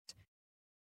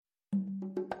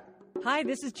Hi,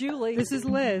 this is Julie. This is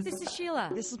Liz. This is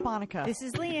Sheila. This is Monica. This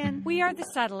is Leanne. We are the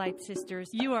Satellite Sisters.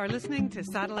 You are listening to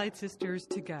Satellite Sisters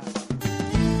to Go.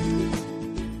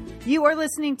 You are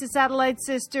listening to Satellite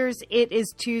Sisters. It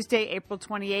is Tuesday, April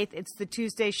 28th. It's the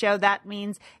Tuesday show. That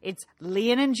means it's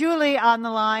Leanne and Julie on the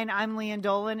line. I'm Leanne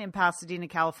Dolan in Pasadena,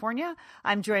 California.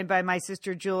 I'm joined by my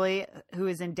sister Julie, who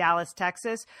is in Dallas,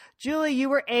 Texas. Julie, you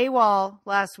were AWOL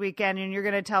last weekend, and you're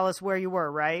going to tell us where you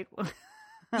were, right?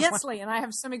 Yes, Lee, and I have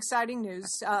some exciting news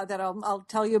that I'll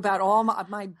tell you about all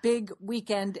my big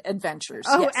weekend adventures.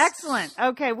 Oh, yes. Excellent.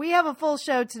 Okay, we have a full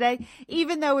show today,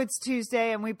 even though it's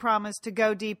Tuesday, and we promise to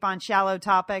go deep on shallow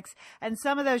topics. And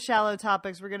some of those shallow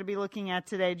topics we're going to be looking at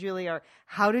today, Julie, are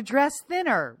how to dress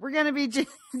thinner. We're going to be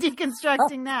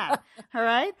deconstructing that. All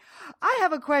right? I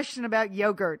have a question about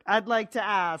yogurt I'd like to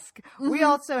ask. Mm-hmm. We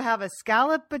also have a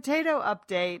scallop potato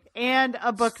update and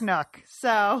a book nook.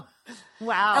 So...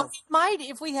 Wow. And we might,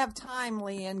 if we have time,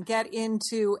 Leanne, get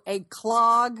into a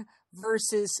clog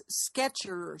versus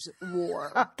Skechers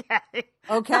war. Okay.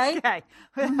 Okay.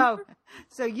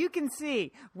 So you can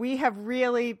see we have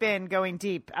really been going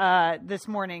deep this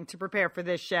morning to prepare for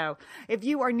this show. If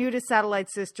you are new to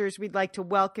Satellite Sisters, we'd like to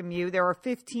welcome you. There are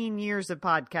 15 years of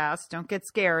podcasts. Don't get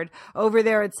scared. Over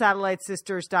there at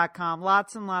SatelliteSisters.com.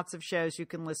 Lots and lots of shows you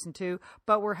can listen to,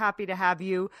 but we're happy to have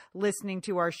you listening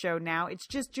to our show now. It's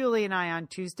just Julie and I on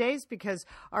Tuesdays because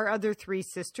our other three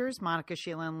sisters, Monica,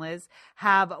 Sheila, and Liz,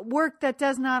 have work that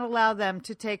does not allow them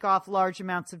to take off large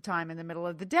amounts of time in the middle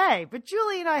of the day. But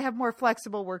Julie and I have more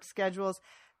flexible work schedules.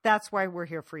 That's why we're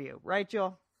here for you. Right,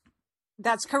 Jill?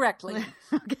 That's correct, Lee.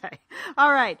 Okay.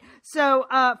 All right. So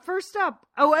first up,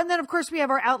 and then, of course, we have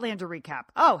our Outlander recap.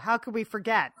 Oh, how could we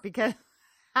forget? Because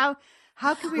how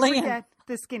could we forget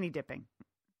the skinny dipping?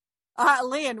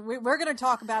 Leanne, we're going to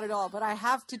talk about it all, but I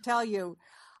have to tell you,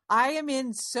 I am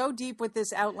in so deep with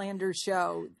this Outlander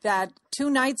show that 2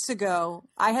 nights ago,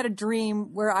 I had a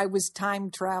dream where I was time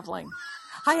traveling.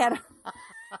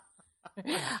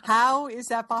 How is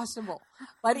that possible?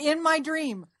 But in my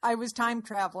dream, I was time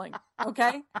traveling.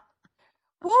 Okay.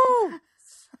 Woo!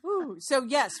 Woo. So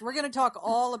yes, we're going to talk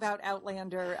all about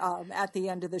Outlander at the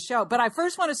end of the show. But I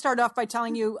first want to start off by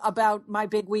telling you about my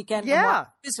big weekend. Yeah.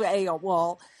 This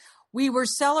AWOL. We were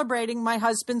celebrating my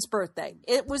husband's birthday.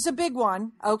 It was a big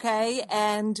one, okay?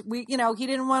 And he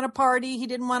didn't want a party. He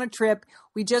didn't want a trip.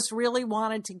 We just really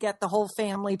wanted to get the whole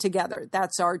family together.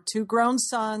 That's our 2 grown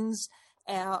sons,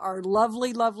 our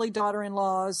lovely, lovely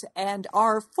daughter-in-laws, and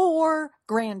our 4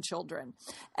 grandchildren.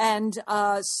 And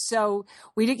so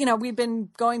we did, we've been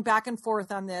going back and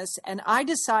forth on this. And I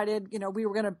decided, we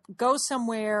were going to go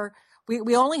somewhere.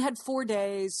 We only had 4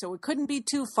 days, so it couldn't be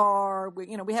too far.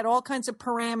 We had all kinds of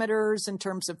parameters in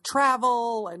terms of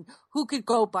travel and who could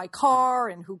go by car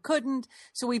and who couldn't.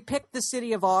 So we picked the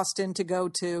city of Austin to go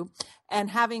to, and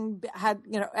having had,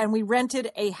 and we rented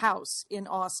a house in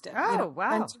Austin. Oh,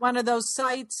 wow. And one of those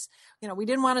sites. We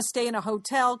didn't want to stay in a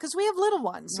hotel because we have little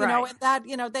ones, right. And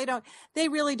that, they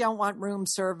really don't want room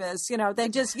service. They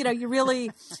just,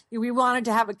 we wanted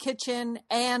to have a kitchen,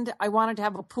 and I wanted to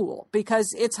have a pool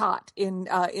because it's hot in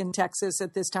Texas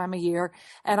at this time of year.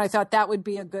 And I thought that would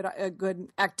be a good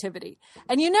activity.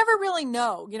 And you never really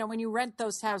know, when you rent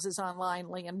those houses online,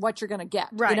 Leanne, what you're going to get,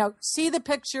 right. See the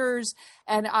pictures.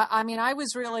 And I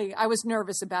was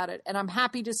nervous about it, and I'm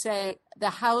happy to say the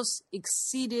house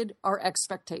exceeded our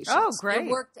expectations. Oh, great. It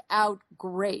worked out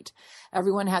great.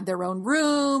 Everyone had their own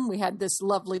room. We had this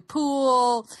lovely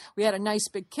pool. We had a nice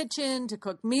big kitchen to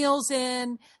cook meals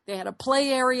in. They had a play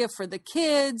area for the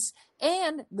kids.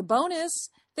 And the bonus,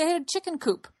 they had a chicken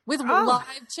coop with live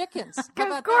chickens.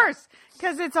 Of course,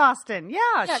 because it's Austin.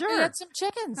 Yeah, sure. We had some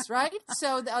chickens, right?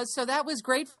 So that was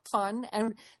great fun.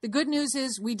 And the good news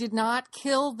is we did not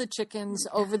kill the chickens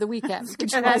over the weekend.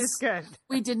 That is good.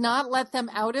 We did not let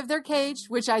them out of their cage,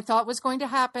 which I thought was going to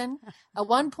happen. At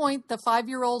one point, the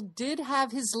 5-year-old did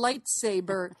have his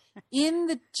lightsaber in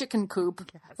the chicken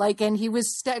coop, yes. And he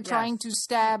was trying to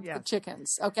stab the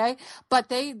chickens. Okay, but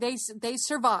they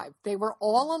survived. They were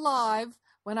all alive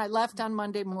when I left on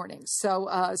Monday morning. So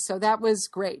that was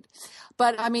great.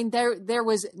 But I mean, there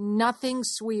was nothing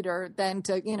sweeter than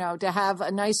to have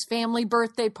a nice family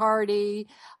birthday party,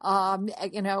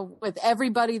 with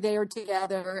everybody there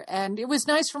together. And it was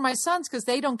nice for my sons because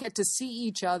they don't get to see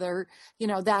each other,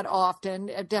 that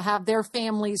often, to have their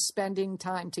families spending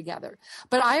time together.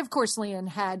 But I, of course, Leanne,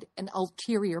 had an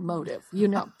ulterior motive,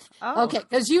 Oh. Okay.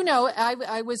 Because,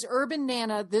 I was urban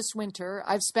Nana this winter.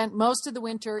 I've spent most of the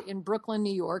winter in Brooklyn,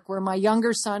 New York, where my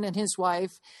younger son and his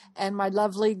wife and my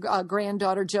lovely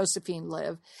granddaughter Josephine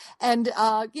live. And,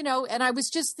 and I was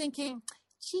just thinking,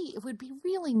 gee, it would be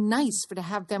really nice to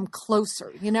have them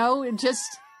closer, and just.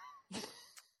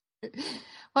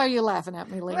 Why are you laughing at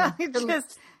me, Lena? Well,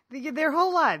 just their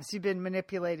whole lives you've been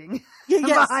manipulating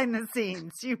Yes. behind the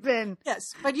scenes. You've been Yes,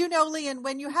 but Leanne,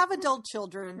 when you have adult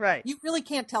children, Right. you really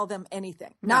can't tell them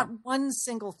anything, No. not one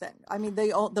single thing. I mean,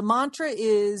 the mantra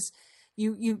is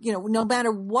no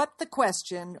matter what the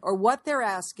question or what they're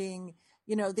asking,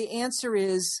 the answer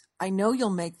is, I know you'll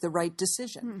make the right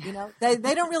decision.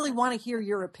 They don't really want to hear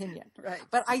your opinion. Right.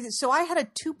 But I had a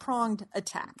two-pronged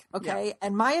attack. Okay. Yeah.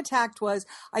 And my attack was,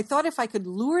 I thought if I could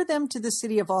lure them to the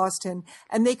city of Austin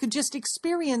and they could just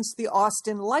experience the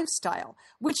Austin lifestyle,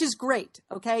 which is great.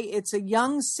 Okay. It's a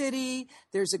young city.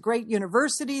 There's a great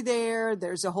university there.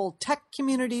 There's a whole tech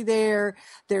community there.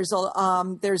 There's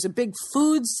a big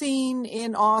food scene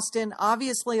in Austin.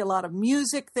 Obviously a lot of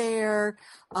music there.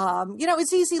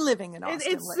 It's easy living in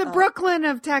Austin. it's the Brooklyn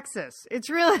of Texas. It's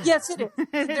really yes, it is.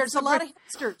 There's a lot of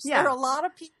hipsters. Yeah. There are a lot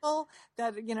of people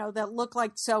that that look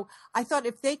like. So I thought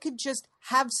if they could just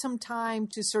have some time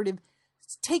to sort of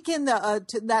take in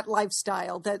that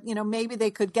lifestyle, that maybe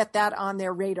they could get that on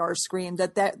their radar screen.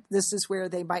 That this is where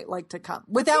they might like to come.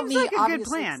 Without me, like a good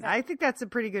obviously plan. I think that's a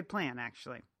pretty good plan,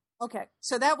 actually. Okay,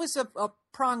 so that was a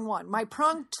prong one. My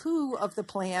prong two of the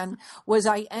plan was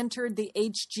I entered the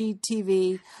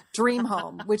HGTV Dream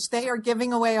Home, which they are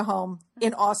giving away a home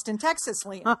in Austin, Texas,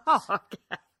 Liam. Oh,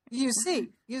 okay. You see.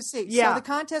 Yeah. So the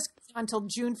contest goes on until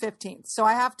June 15th. So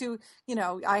I have to,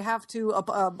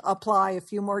 apply a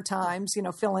few more times,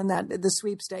 fill in the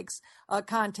sweepstakes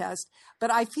contest. But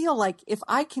I feel like if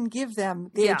I can give them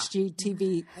the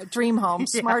HGTV Dream Home,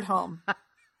 smart home,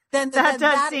 then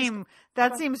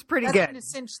that seems pretty that's good. Going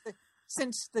to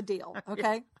cinch the deal.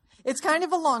 Okay. It's kind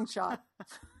of a long shot,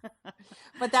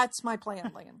 but that's my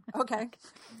plan, Liam. Okay.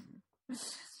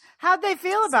 How'd they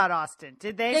feel about Austin?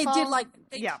 Did they did like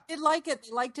it. Yeah. They liked it.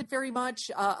 They liked it very much.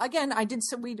 Again,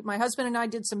 my husband and I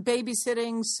did some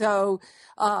babysitting. So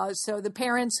the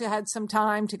parents had some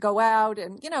time to go out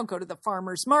and, go to the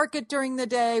farmer's market during the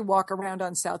day, walk around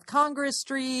on South Congress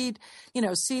Street,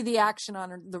 see the action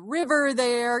on the river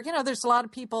there. There's a lot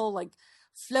of people like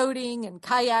floating and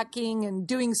kayaking and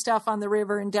doing stuff on the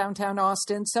river in downtown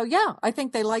Austin. So yeah, I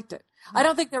think they liked it. I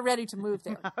don't think they're ready to move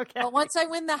there. Okay. But once I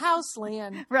win the house,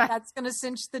 Lian, Right. That's going to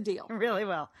cinch the deal. Really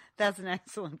well. That's an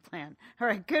excellent plan. All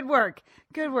right. Good work.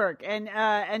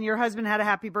 And your husband had a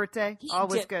happy birthday? All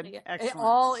was good. Excellent.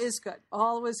 All is good.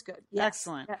 All was good. Yes.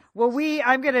 Excellent. Yeah. Well,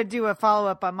 I'm going to do a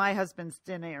follow-up on my husband's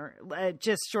dinner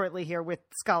just shortly here with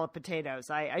scalloped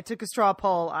potatoes. I took a straw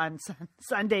poll on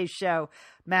Sunday's show,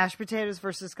 mashed potatoes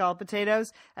versus scalloped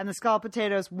potatoes, and the scalloped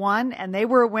potatoes won, and they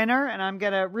were a winner, and I'm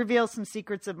going to reveal some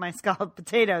secrets of my scalloped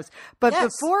potatoes. But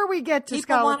Yes. before we get to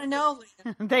People want to know,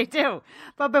 Lian. They do.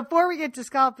 But before we get to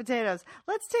scalloped potatoes,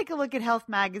 let's take a look at Health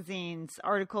Magazine's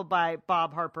article by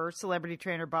Bob Harper, celebrity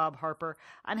trainer Bob Harper,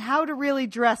 on how to really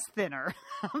dress thinner.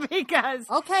 Because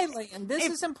Okay, Lian, this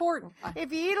is important.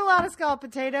 if you eat a lot of scalloped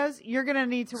potatoes, you're going to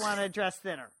need to want to dress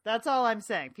thinner. That's all I'm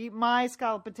saying. If you eat my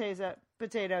scalloped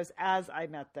potatoes as I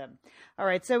met them. All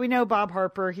right. So we know Bob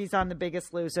Harper, he's on The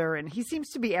Biggest Loser, and he seems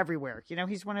to be everywhere.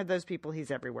 He's one of those people,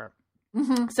 he's everywhere.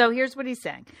 Mm-hmm. So here's what he's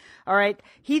saying. All right.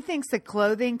 He thinks that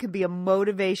clothing could be a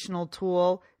motivational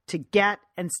tool to get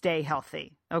and stay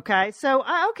healthy. Okay. So,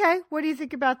 okay. What do you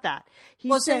think about that?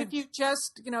 So if you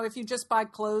just buy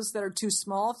clothes that are too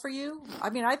small for you, I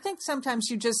mean, I think sometimes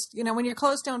you just, when your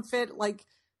clothes don't fit,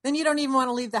 then you don't even want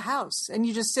to leave the house and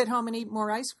you just sit home and eat more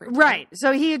ice cream. Right.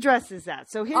 So he addresses that.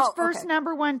 So his first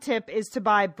number one tip is to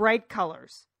buy bright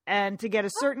colors and to get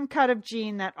a certain cut of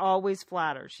jean that always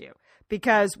flatters you.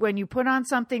 Because when you put on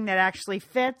something that actually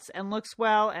fits and looks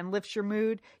well and lifts your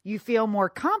mood, you feel more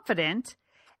confident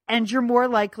and you're more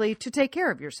likely to take care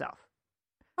of yourself.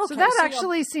 Okay, so that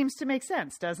actually seems to make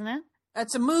sense, doesn't it?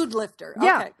 That's a mood lifter.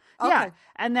 Yeah. Okay. Yeah.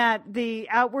 And that the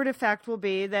outward effect will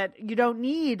be that you don't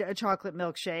need a chocolate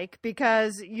milkshake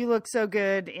because you look so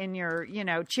good in your,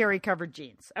 cherry covered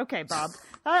jeans. Okay, Bob.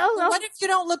 What if you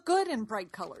don't look good in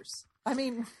bright colors? I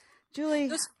mean,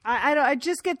 Julie, I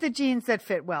just get the jeans that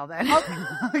fit well then.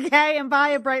 Okay. And buy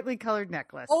a brightly colored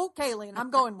necklace. Okay, Lynn,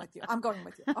 I'm going with you.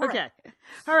 All okay. right.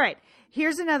 All right.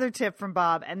 Here's another tip from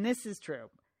Bob, and this is true.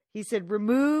 He said,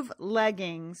 remove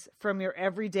leggings from your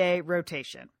everyday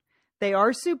rotation. They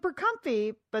are super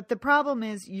comfy, but the problem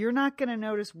is you're not going to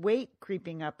notice weight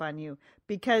creeping up on you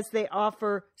because they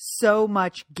offer so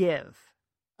much give.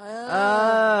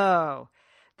 Oh.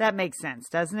 That makes sense,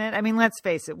 doesn't it? I mean, let's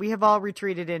face it. We have all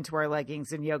retreated into our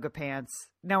leggings and yoga pants,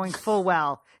 knowing full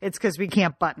well it's because we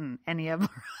can't button any of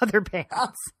our other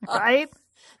pants, right?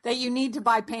 that you need to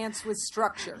buy pants with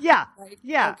structure. Yeah. Right?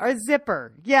 Yeah. Okay. Or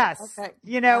zipper. Yes. Okay.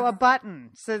 A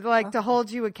button. So to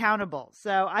hold you accountable.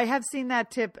 So I have seen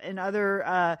that tip in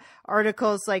other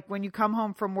articles. Like when you come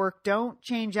home from work, don't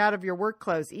change out of your work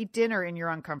clothes. Eat dinner in your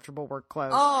uncomfortable work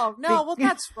clothes. Oh, no. Well,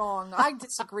 that's wrong. I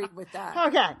disagree with that.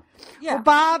 Okay. Yeah. Well,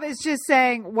 Bob is just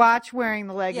saying, watch wearing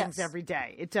the leggings Yes. every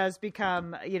day. It does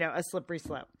become, a slippery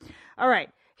slope. All right.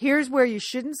 Here's where you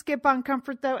shouldn't skip on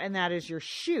comfort, though, and that is your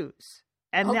shoes.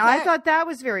 And Okay. I thought that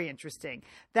was very interesting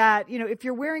that, if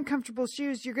you're wearing comfortable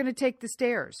shoes, you're going to take the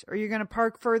stairs or you're going to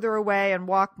park further away and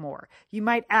walk more. You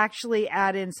might actually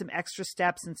add in some extra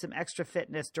steps and some extra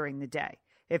fitness during the day.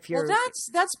 If you're, Well,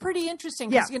 that's pretty interesting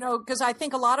because, Yeah. because I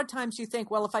think a lot of times you think,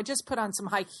 well, if I just put on some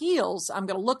high heels, I'm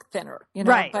going to look thinner,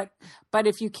 Right. But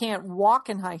if you can't walk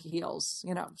in high heels,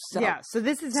 so. Yeah, so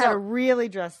this is how to really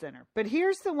dress thinner. But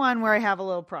here's the one where I have a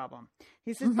little problem.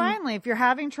 He says, finally, if you're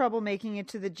having trouble making it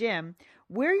to the gym,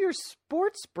 wear your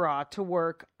sports bra to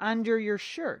work under your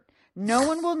shirt. No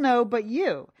one will know but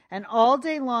you. And all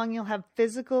day long, you'll have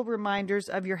physical reminders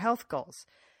of your health goals.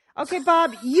 Okay,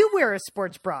 Bob, you wear a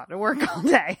sports bra to work all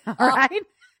day, all right?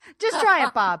 Just try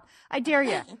it, Bob. I dare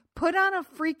you. Put on a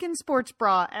freaking sports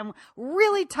bra and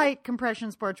really tight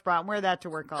compression sports bra and wear that to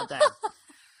work all day.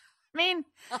 I mean,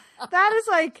 that's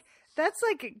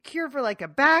like a cure for like a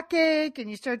backache and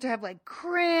you start to have like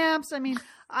cramps. I mean,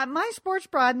 my sports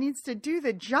bra needs to do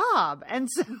the job. And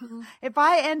so if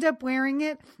I end up wearing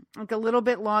it like a little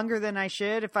bit longer than I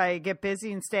should, if I get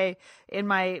busy and stay in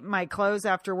my clothes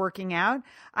after working out,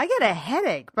 I get a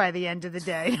headache by the end of the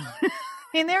day.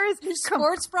 I mean, there is Your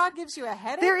sports bra gives you a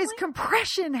headache? there is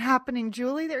compression happening,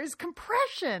 Julie. There is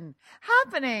compression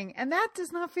happening, and that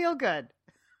does not feel good.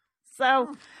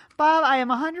 So, Bob, I am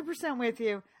 100% with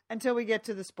you until we get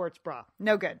to the sports bra.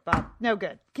 No good, Bob. No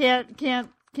good. Can't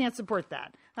support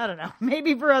that. I don't know.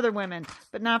 Maybe for other women,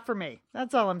 but not for me.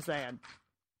 That's all I'm saying.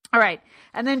 All right.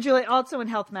 And then, Julie, also in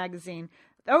Health Magazine.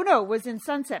 Oh, no, it was in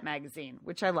Sunset Magazine,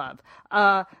 which I love.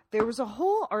 There was a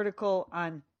whole article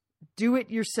on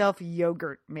do-it-yourself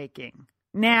yogurt making.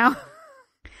 Now,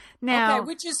 Okay,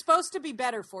 which is supposed to be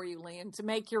better for you, Lian, to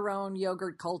make your own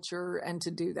yogurt culture and to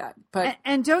do that. But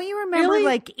and don't you remember, Really?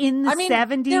 like in the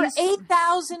 70s? there are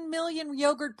 8,000 million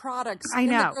yogurt products I in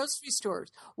know. the grocery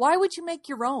stores. Why would you make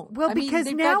your own? Well, I mean, because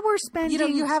they've now got- we're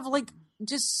spending. you have like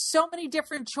just so many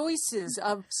different choices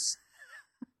of.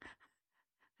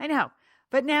 I know,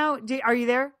 but now, are you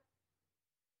there,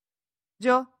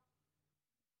 Jill?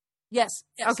 Yes,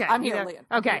 Okay, I'm you here, know- Lian.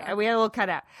 Okay, we had a little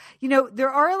cutout. There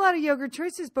are a lot of yogurt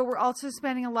choices, but we're also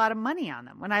spending a lot of money on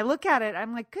them. When I look at it,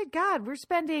 I'm like, good God, we're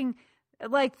spending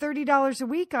like $30 a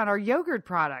week on our yogurt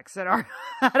products at our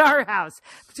at our house.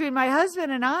 Between my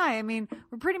husband and I mean,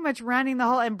 we're pretty much running the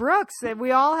whole. And Brooks,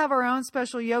 we all have our own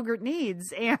special yogurt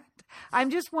needs, and I'm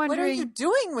just wondering. What are you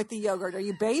doing with the yogurt? Are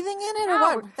you bathing in it or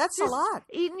No, what? That's a just lot.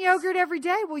 Eating yogurt every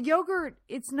day. Well, yogurt,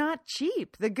 it's not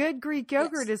cheap. The good Greek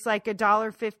yogurt is like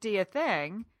 $1.50 a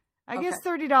thing. I guess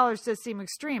 $30 does seem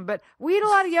extreme, but we eat a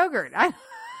lot of yogurt.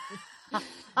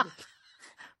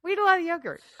 We eat a lot of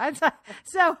yogurt.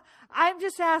 So I'm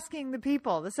just asking the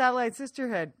people, the Satellite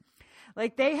Sisterhood,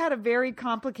 like they had a very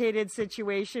complicated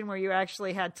situation where you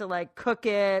actually had to like cook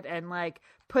it and like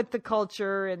put the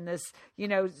culture in this,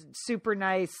 super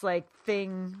nice like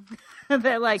thing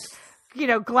that like,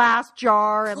 glass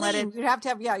jar and let it. You have to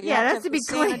have, Yeah, it has to be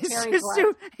clean. sanitary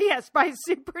glass. Yes, by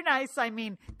super nice, I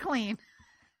mean clean.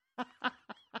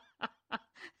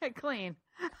 Clean.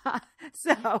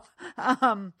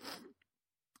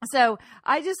 So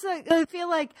I just I feel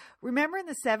like, remember in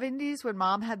the 70s when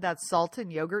Mom had that salt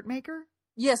and yogurt maker?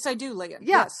 Yes, I do, Leah.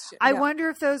 Yeah. Yes. I yeah. wonder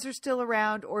if those are still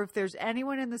around or if there's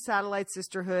anyone in the Satellite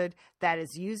Sisterhood that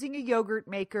is using a yogurt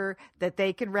maker that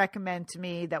they can recommend to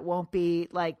me that won't be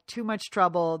like too much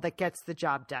trouble, that gets the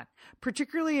job done.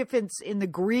 Particularly if it's in the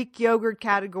Greek yogurt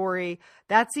category,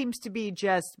 that seems to be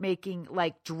just making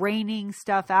like draining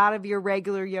stuff out of your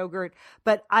regular yogurt.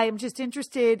 But I am just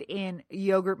interested in a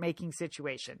yogurt making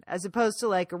situation as opposed to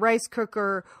like a rice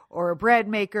cooker or a bread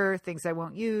maker, things I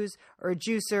won't use, or a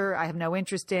juicer I have no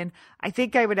interest in. I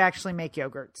think I would actually make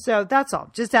yogurt. So that's all.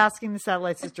 Just asking the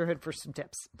Satellite Sisterhood for some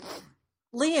tips.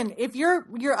 Leon, if you're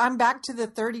I'm back to the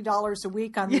 $30 a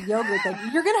week on the yogurt thing,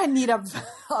 you're going to need a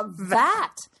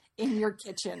vat in your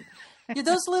kitchen.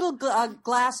 Those little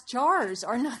glass jars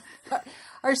are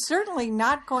certainly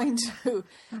not going to.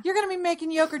 You're going to be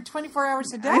making yogurt 24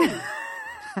 hours a day.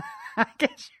 I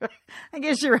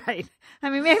guess you're right. I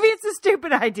mean, maybe it's a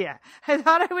stupid idea. I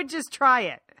thought I would just try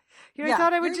it. I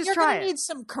thought I would just try it. You're going to need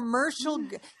some commercial.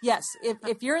 Yes,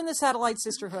 if you're in the Satellite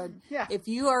Sisterhood, Yeah. if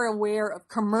you are aware of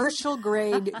commercial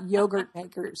grade yogurt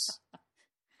makers,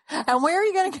 And where are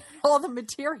you going to get all the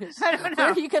materials? I don't know.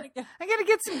 Where are you going to get? I'm gonna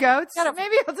get some goats. Gotta-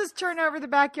 Maybe I'll just turn over the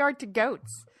backyard to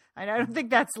goats. I don't think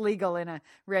that's legal in a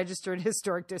registered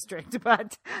historic district,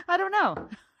 but I don't know.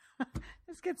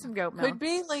 Let's get some goat milk. Could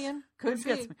be, Leon. Could Let's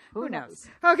get be. some- who knows?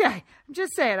 Okay, I'm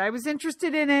just saying. I was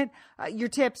interested in it. Your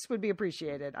tips would be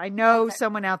appreciated. I know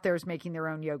someone out there is making their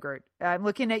own yogurt. I'm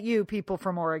looking at you, people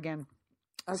from Oregon.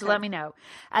 Okay. So let me know.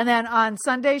 And then on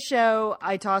Sunday's show,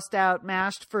 I tossed out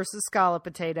mashed versus scallop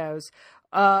potatoes.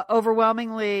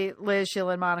 Overwhelmingly, Liz,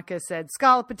 Sheila, and Monica said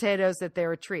scallop potatoes, that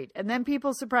they're a treat. And then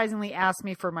people surprisingly asked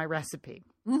me for my recipe.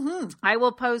 Mm-hmm. I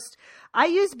will post. I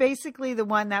use basically the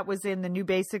one that was in the New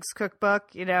Basics cookbook,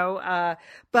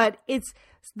 but it's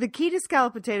the key to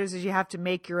scallop potatoes is you have to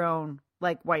make your own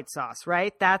like white sauce,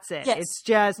 right? That's it. Yes. It's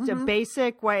just a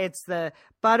basic way. It's the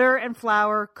butter and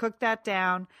flour. Cook that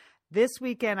down. This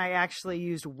weekend, I actually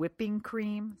used whipping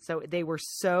cream. So they were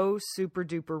so super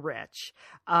duper rich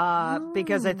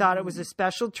because I thought it was a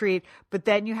special treat. But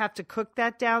then you have to cook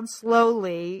that down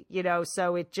slowly,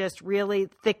 so it just really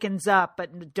thickens up,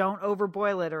 but don't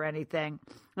overboil it or anything.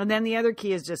 And then the other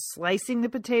key is just slicing the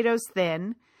potatoes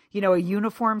thin, a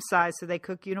uniform size so they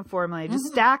cook uniformly. I just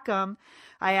stack them.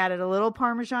 I added a little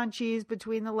Parmesan cheese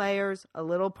between the layers, a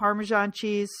little Parmesan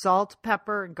cheese, salt,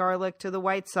 pepper, and garlic to the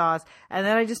white sauce. And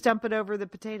then I just dump it over the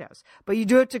potatoes. But you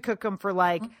do it to cook them for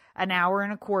like an hour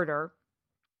and a quarter.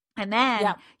 And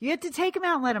then you have to take them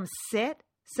out and let them sit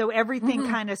so everything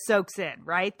kind of soaks in,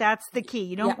 right? That's the key.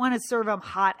 You don't want to serve them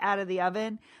hot out of the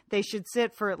oven. They should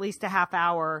sit for at least a half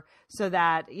hour so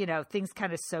that, things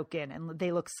kind of soak in and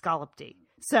they look scalloped-y.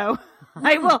 So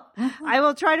I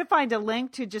will try to find a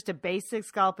link to just a basic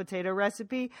scalloped potato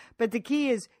recipe. But the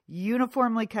key is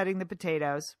uniformly cutting the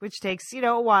potatoes, which takes,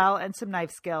 a while and some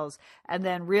knife skills, and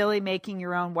then really making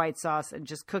your own white sauce and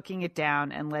just cooking it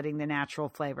down and letting the natural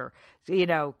flavor,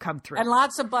 come through. And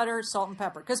lots of butter, salt, and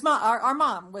pepper. Because our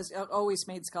mom was always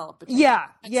made scalloped potatoes.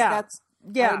 Yeah.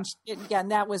 And again,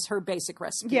 that was her basic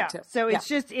recipe too. So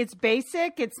it's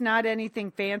basic. It's not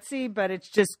anything fancy, but it's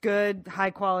just good,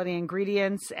 high quality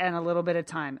ingredients and a little bit of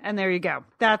time. And there you go.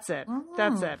 That's it.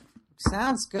 That's it.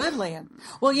 Sounds good, Leon.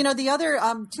 Well, the other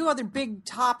two other big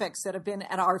topics that have been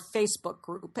at our Facebook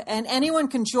group, and anyone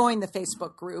can join the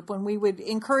Facebook group, and we would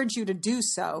encourage you to do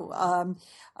so.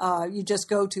 You just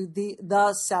go to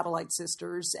the Satellite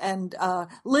Sisters, and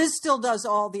Liz still does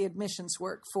all the admissions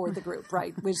work for the group,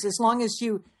 right? Which, as long as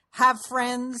you have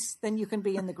friends, then you can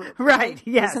be in the group, right?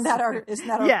 Yes. Isn't that our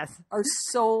yes. our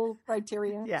sole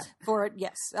criteria for it?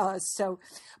 Yes.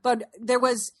 But there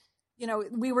was.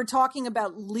 We were talking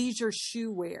about leisure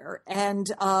shoe wear, and,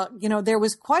 there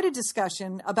was quite a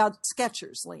discussion about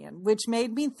Skechers, Leon, which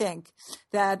made me think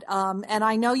that, and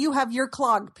I know you have your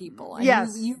clog people. And yes.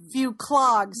 You view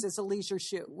clogs as a leisure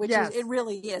shoe, which it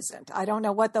really isn't. I don't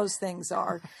know what those things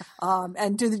are.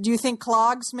 And do you think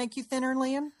clogs make you thinner,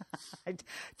 Leon?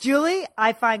 Julie,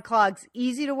 I find clogs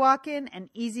easy to walk in and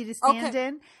easy to stand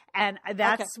in. And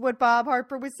that's what Bob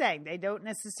Harper was saying. They don't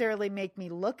necessarily make me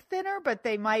look thinner, but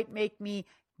they might make me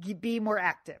be more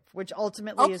active, which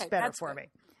ultimately is better for me.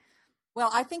 Well,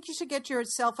 I think you should get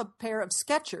yourself a pair of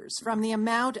Skechers from the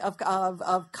amount of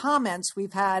comments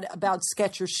we've had about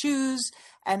Skechers shoes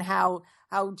and how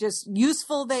just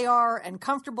useful they are and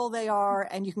comfortable they are,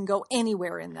 and you can go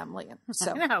anywhere in them, Leon.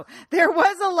 So I know. There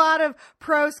was a lot of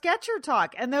pro Skechers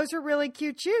talk, and those are really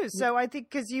cute shoes. So I think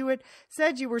because you had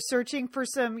said you were searching for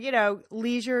some,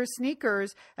 leisure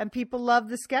sneakers, and people love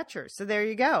the Skechers. So there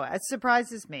you go. It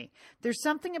surprises me. There's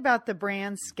something about the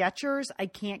brand Skechers I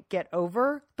can't get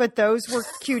over, but those were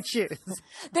cute shoes.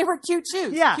 They were cute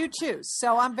shoes. Yeah. Cute shoes.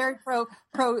 So I'm very pro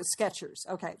Skechers.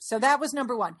 Okay. So that was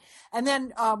number one. And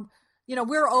then,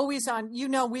 we're always on,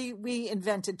 we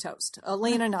invented toast,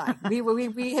 Elaine and I. We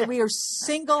are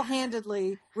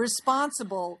single-handedly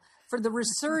responsible for the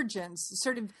resurgence,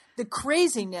 sort of the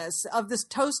craziness of this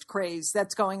toast craze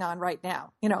that's going on right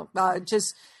now.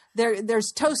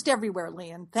 There's toast everywhere,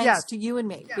 Leon, thanks to you and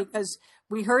me, because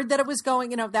we heard that it was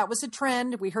going, that was a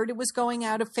trend. We heard it was going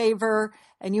out of favor,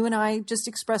 and you and I just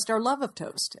expressed our love of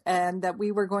toast and that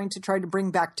we were going to try to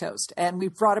bring back toast, and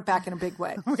we've brought it back in a big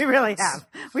way. We really have.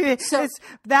 It's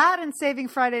that and Saving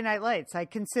Friday Night Lights, I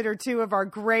consider two of our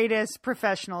greatest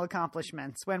professional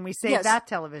accomplishments when we saved that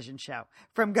television show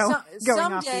from going off the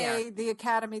air. Someday, the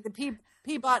Academy, the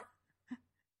Peabody.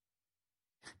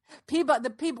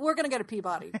 We're going to get a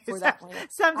Peabody for that one.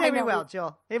 Someday we will,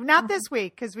 Jill. If not this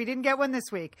week, because we didn't get one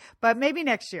this week, but maybe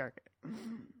next year.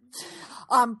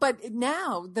 But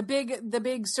now the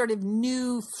big sort of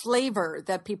new flavor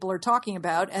that people are talking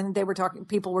about, and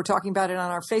people were talking about it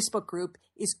on our Facebook group,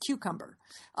 is cucumber.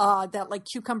 That like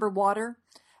cucumber water.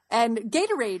 And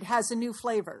Gatorade has a new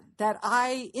flavor that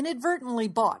I inadvertently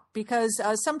bought because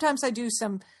sometimes I do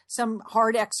some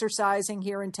hard exercising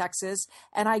here in Texas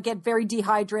and I get very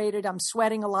dehydrated. I'm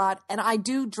sweating a lot and I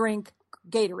do drink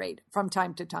Gatorade from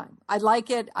time to time. I like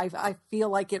it. I feel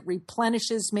like it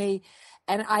replenishes me.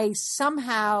 And I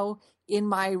somehow, in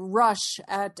my rush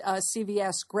at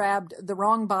CVS, grabbed the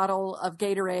wrong bottle of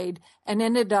Gatorade and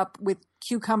ended up with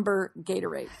cucumber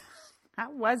Gatorade.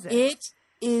 How was it? It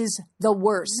is the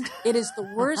worst. It is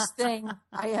the worst thing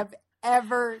I have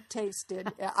ever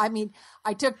tasted. I mean,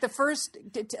 I took the first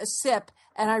sip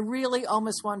and I really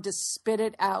almost wanted to spit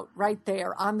it out right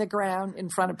there on the ground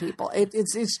in front of people.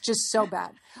 It's just so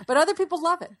bad. But other people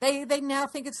love it. They now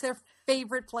think it's their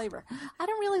favorite flavor. I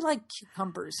don't really like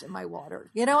cucumbers in my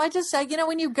water. I just say,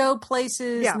 when you go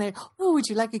places and they, oh, would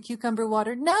you like a cucumber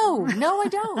water? No, I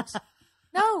don't.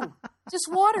 No, just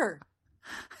water.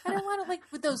 I don't want to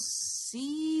with those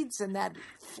seeds and that.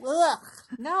 Ugh,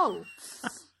 no.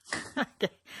 Okay.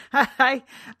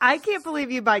 I can't believe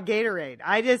you buy Gatorade.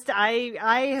 I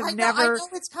have never. I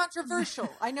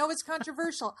know it's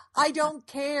controversial. I don't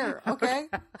care. Okay.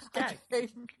 Okay.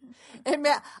 And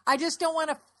I just don't want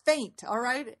to faint. All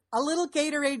right. A little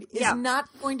Gatorade is not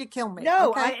going to kill me.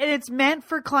 No, okay? And it's meant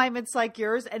for climates like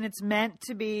yours, and it's meant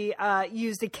to be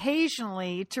used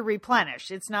occasionally to replenish.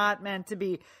 It's not meant to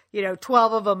be,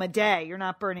 12 of them a day. You're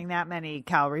not burning that many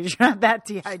calories. You're not that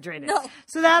dehydrated. No,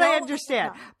 so that I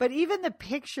understand. No. But even the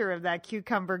picture of that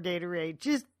cucumber Gatorade,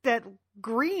 just that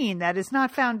green that is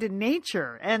not found in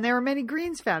nature. And there are many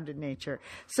greens found in nature.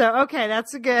 So, okay,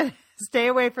 that's a good... Stay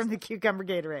away from the cucumber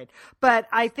Gatorade. But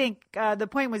I think the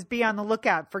point was be on the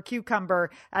lookout for cucumber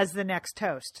as the next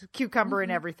toast. Cucumber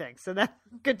and everything. So that's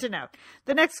good to know.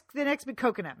 The next be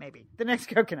coconut, maybe. The next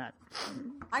coconut.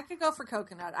 I could go for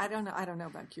coconut. I don't know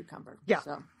about cucumber. Yeah.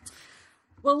 So.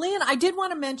 Well, Lian, I did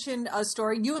want to mention a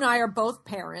story. You and I are both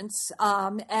parents.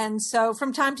 And so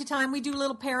from time to time, we do a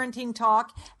little parenting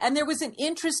talk. And there was an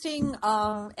interesting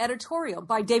editorial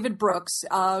by David Brooks,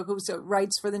 who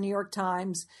writes for the New York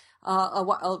Times, a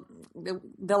while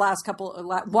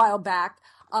back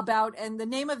about, and the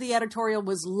name of the editorial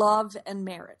was Love and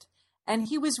Merit. And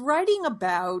he was writing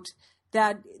about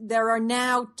that there are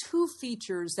now two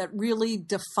features that really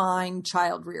define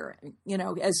child rearing,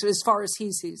 as far as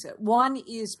he sees it. One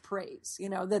is praise,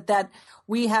 that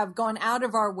we have gone out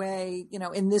of our way,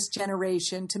 in this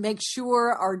generation to make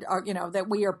sure our that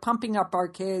we are pumping up our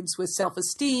kids with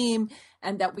self-esteem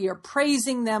and that we are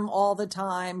praising them all the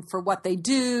time for what they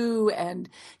do. And,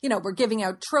 we're giving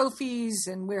out trophies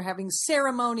and we're having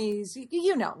ceremonies, the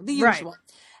usual. Right.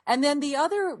 And then the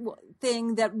other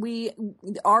thing that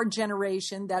our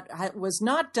generation that was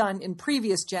not done in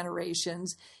previous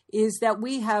generations is that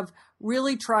we have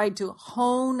really tried to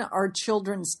hone our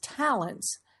children's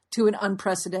talents to an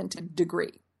unprecedented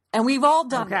degree. And we've all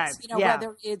done this,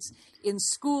 whether it's in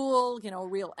school,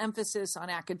 real emphasis on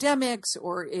academics,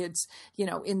 or it's,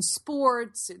 in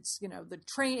sports, it's,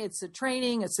 it's the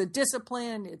training, it's the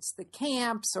discipline, it's the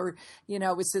camps, or,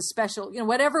 it's the special,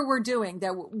 whatever we're doing,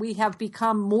 that we have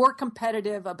become more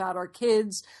competitive about our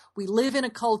kids. We live in a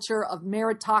culture of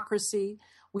meritocracy.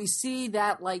 We see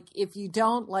that, if you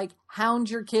don't, hound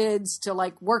your kids to,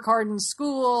 work hard in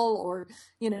school or,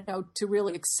 to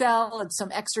really excel at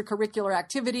some extracurricular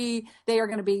activity, they are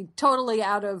going to be totally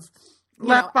out of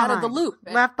the loop.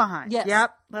 Left behind. Yes.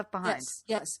 Yep. Left behind.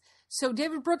 Yes. So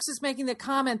David Brooks is making the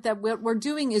comment that what we're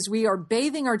doing is we are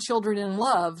bathing our children in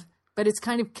love, but it's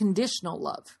kind of conditional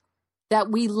love.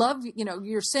 That we love,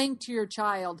 you're saying to your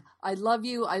child, I love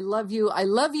you, I love you, I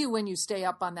love you when you stay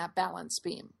up on that balance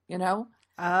beam,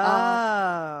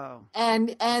 Oh.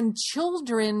 And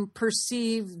children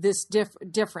perceive this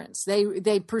difference.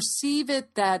 They perceive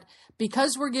it that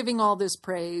because we're giving all this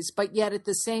praise, but yet at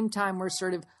the same time we're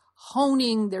sort of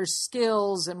honing their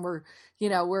skills and we're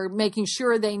making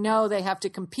sure they know they have to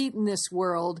compete in this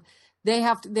world.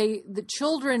 The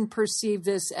children perceive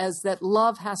this as that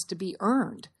love has to be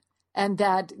earned, and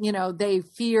that, they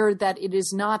fear that it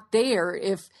is not there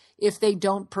if they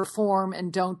don't perform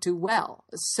and don't do well.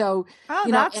 So,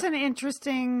 that's an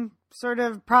interesting sort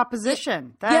of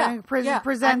proposition. That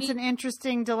presents an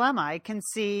interesting dilemma. I can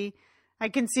see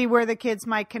where the kids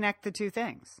might connect the two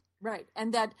things. Right.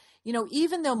 And that,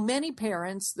 even though many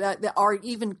parents that are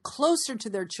even closer to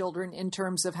their children in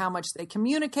terms of how much they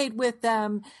communicate with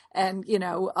them and,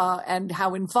 and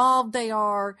how involved they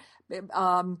are,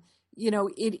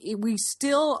 we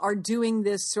still are doing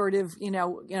this sort of,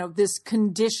 this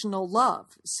conditional love.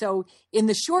 So in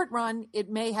the short run,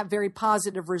 it may have very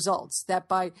positive results that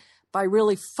by by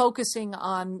really focusing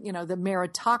on, the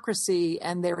meritocracy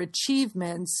and their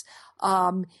achievements,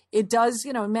 it does,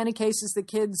 in many cases, the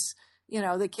kids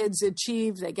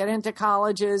achieve, they get into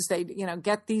colleges, they,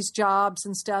 get these jobs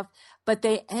and stuff, but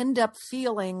they end up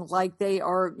feeling like they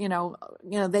are,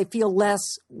 they feel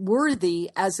less worthy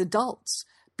as adults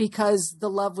because the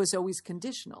love was always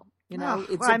conditional.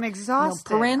 I'm exhausted.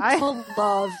 Parental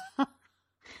love.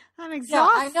 I'm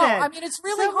exhausted. Yeah, I know. I mean, it's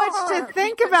really so much to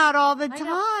think about all the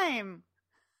time.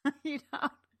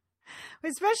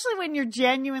 Especially when you're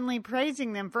genuinely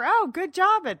praising them for, good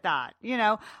job at that.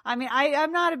 I mean,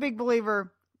 I'm not a big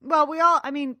believer. Well,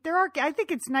 I think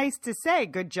it's nice to say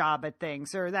good job at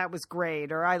things, or that was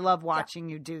great, or I love watching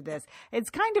you do this.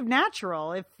 It's kind of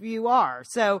natural if you are.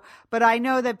 So, but I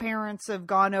know that parents have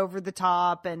gone over the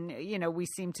top, and, we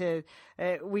seem to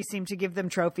give them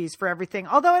trophies for everything.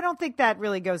 Although I don't think that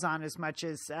really goes on as much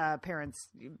as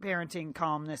parenting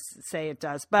columnists say it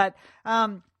does. But,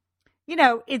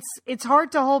 it's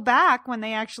hard to hold back when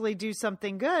they actually do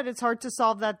something good. It's hard to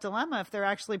solve that dilemma if they're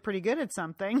actually pretty good at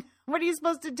something. What are you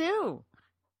supposed to do?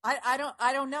 I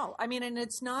don't know. I mean, and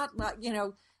it's not,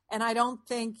 and I don't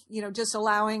think, just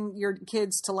allowing your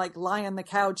kids to lie on the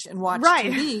couch and watch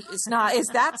TV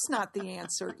that's not the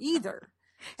answer either.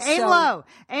 Aim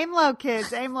low,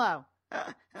 kids, aim low.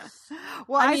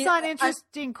 Well, I saw an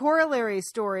interesting corollary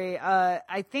story.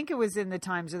 I think it was in the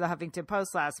Times or the Huffington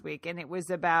Post last week, and it was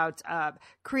about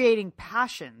creating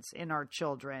passions in our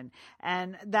children.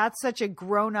 And that's such a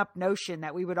grown-up notion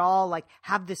that we would all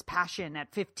have this passion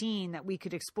at 15 that we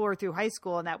could explore through high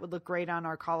school, and that would look great on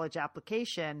our college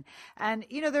application. And,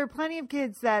 there are plenty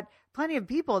of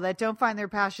people that don't find their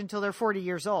passion till they're 40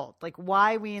 years old.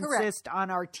 Why we insist on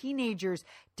our teenagers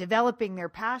developing their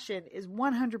passion is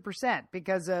 100%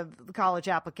 because of the college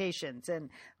applications and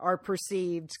our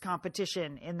perceived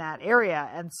competition in that area.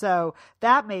 And so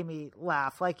that made me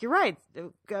laugh. You're right.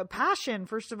 Passion,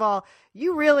 first of all,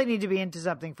 you really need to be into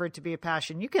something for it to be a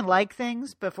passion. You can like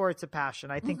things before it's a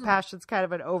passion. I think passion's kind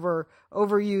of an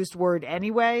overused word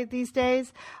anyway these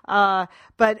days.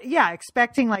 But yeah,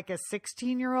 expecting a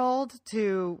 16-year-old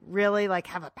to really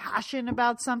have a passion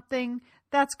about something,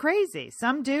 that's crazy.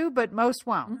 Some do, but most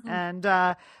won't. And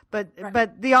but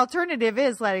the alternative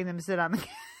is letting them sit on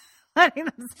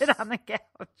the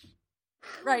couch.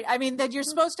 Right. I mean, that you're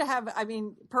supposed to have,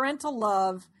 parental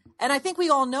love. And I think we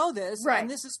all know this. Right. And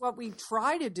this is what we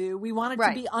try to do. We want it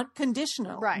to be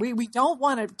unconditional. Right. We don't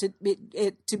want it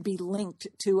to be linked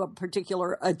to a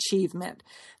particular achievement.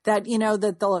 That,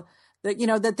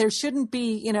 that there shouldn't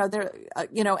be,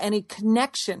 any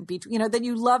connection between, that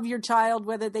you love your child,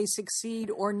 whether they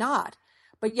succeed or not.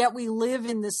 But yet we live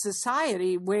in this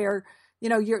society where,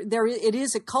 it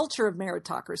is a culture of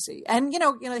meritocracy. And,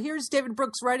 here's David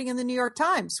Brooks writing in the New York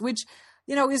Times, which,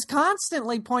 is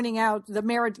constantly pointing out the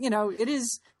merit, it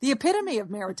is the epitome of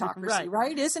meritocracy,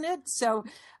 right? Isn't it? So,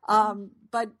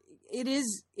 but it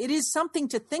is something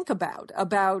to think about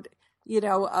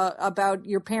your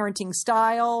parenting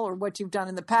style or what you've done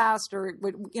in the past or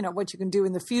what you can do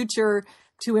in the future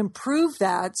to improve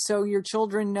that. So your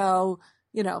children know,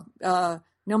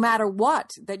 no matter what,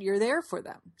 that you're there for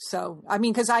them. So,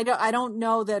 because I don't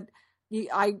know that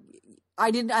I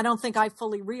don't think I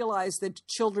fully realized that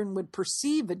children would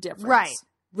perceive a difference.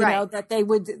 Right. That they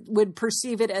would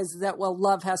perceive it as that, well,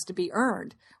 love has to be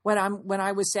earned when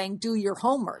I was saying, do your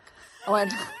homework.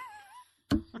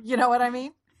 You know what I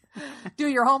mean? Do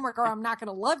your homework or I'm not going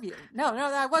to love you. No,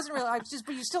 I wasn't really.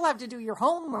 But you still have to do your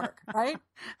homework, right?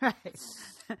 Right.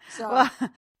 So,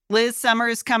 Liz, summer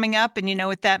is coming up, and you know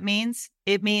what that means?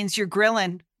 It means you're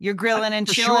grilling. You're grilling and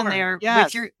chilling there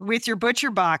with your butcher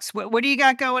box. What do you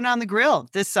got going on the grill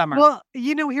this summer? Well,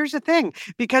 here's the thing.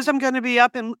 Because I'm going to be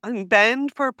up in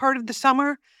Bend for part of the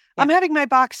summer, I'm having my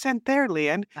box sent there,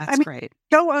 Leanne. That's great.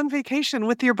 Go on vacation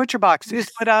with your butcher box is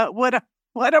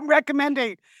what I'm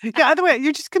recommending. Yeah, other way,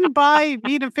 you're just going to buy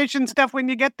meat and fish and stuff when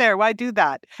you get there. Why do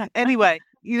that? Anyway,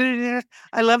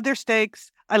 I love their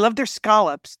steaks. I love their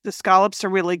scallops. The scallops are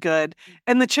really good.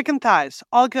 And the chicken thighs,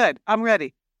 all good. I'm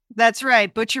ready. That's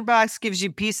right. Butcher Box gives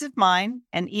you peace of mind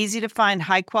and easy to find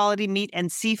high quality meat and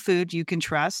seafood you can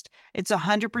trust. It's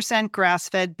 100%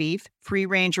 grass-fed beef,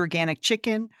 free-range organic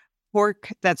chicken,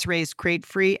 pork that's raised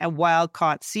crate-free, and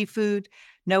wild-caught seafood.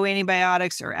 No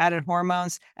antibiotics or added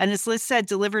hormones. And as Liz said,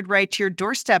 delivered right to your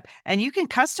doorstep. And you can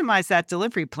customize that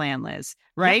delivery plan, Liz,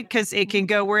 right? Because it can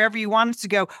go wherever you want it to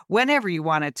go, whenever you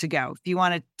want it to go. If you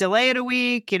want to delay it a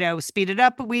week, speed it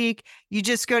up a week, you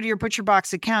just go to your Butcher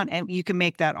Box account and you can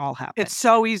make that all happen. It's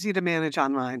so easy to manage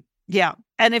online. Yeah.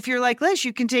 And if you're like Liz,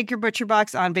 you can take your Butcher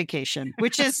Box on vacation,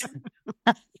 which is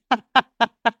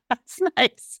That's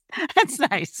nice. That's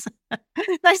nice.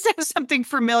 Nice to have something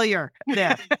familiar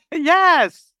there.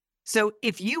 Yes. So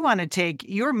if you want to take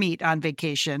your meat on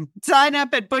vacation, sign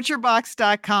up at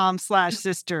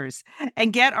butcherbox.com/sisters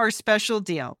and get our special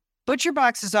deal.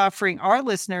 ButcherBox is offering our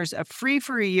listeners a free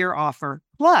for a year offer,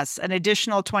 plus an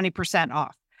additional 20%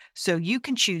 off. So you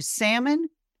can choose salmon,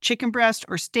 chicken breast,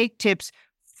 or steak tips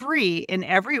free in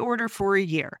every order for a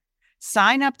year.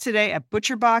 Sign up today at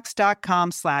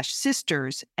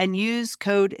butcherbox.com/sisters and use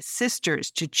code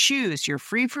SISTERS to choose your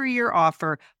free for a year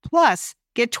offer, plus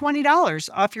get $20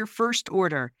 off your first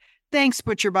order. Thanks,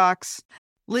 ButcherBox.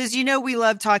 Liz, you know we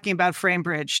love talking about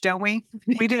FrameBridge, don't we?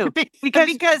 We do.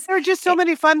 Because there are just so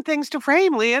many fun things to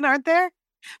frame, Lian, aren't there?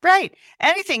 Right.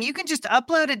 Anything. You can just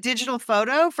upload a digital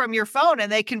photo from your phone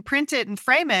and they can print it and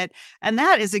frame it. And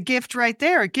that is a gift right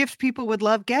there, a gift people would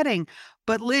love getting.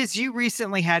 But Liz, you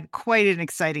recently had quite an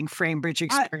exciting FrameBridge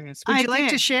experience. Would you like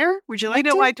to share? Would you like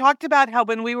to? I talked about how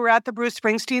when we were at the Bruce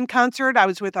Springsteen concert, I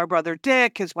was with our brother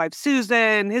Dick, his wife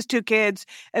Susan, his 2 kids,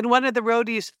 and one of the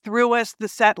roadies threw us the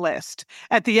set list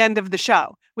at the end of the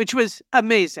show, which was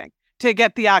amazing to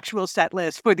get the actual set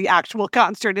list for the actual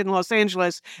concert in Los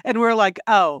Angeles. And we're like,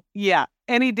 oh, yeah,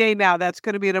 any day now, that's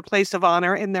going to be in a place of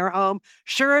honor in their home.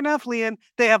 Sure enough, Lian,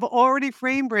 they have already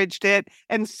FrameBridged it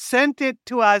and sent it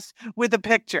to us with a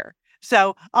picture.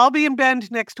 So I'll be in Bend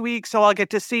next week, so I'll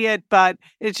get to see it. But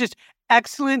it's just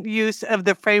excellent use of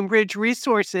the FrameBridge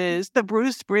resources, the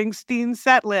Bruce Springsteen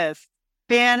set list.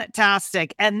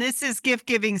 Fantastic. And this is gift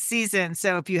giving season.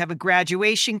 So if you have a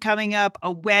graduation coming up, a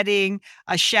wedding,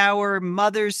 a shower,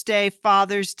 Mother's Day,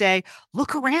 Father's Day,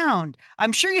 look around.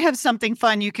 I'm sure you have something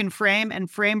fun you can frame,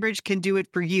 and FrameBridge can do it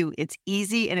for you. It's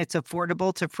easy and it's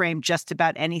affordable to frame just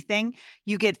about anything.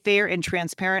 You get fair and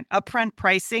transparent upfront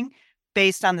pricing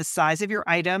based on the size of your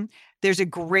item. There's a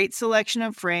great selection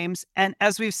of frames. And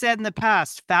as we've said in the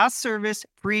past, fast service,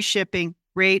 free shipping,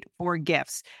 great for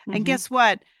gifts. And guess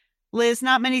what? Liz,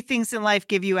 not many things in life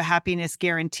give you a happiness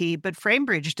guarantee, but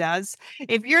FrameBridge does.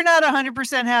 If you're not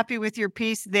 100% happy with your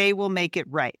piece, they will make it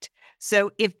right.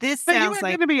 So if this sounds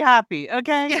like... You're going to be happy,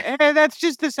 okay? Yeah. That's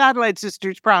just the Satellite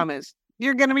Sisters promise.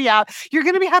 You're going to be out. You're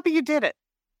going to be happy you did it.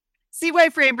 See why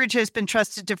FrameBridge has been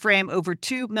trusted to frame over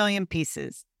 2 million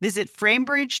pieces. Visit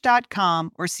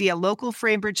framebridge.com or see a local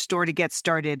FrameBridge store to get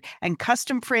started and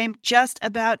custom frame just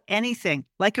about anything,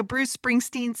 like a Bruce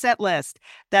Springsteen set list.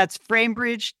 That's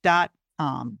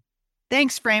framebridge.com.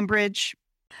 Thanks, FrameBridge.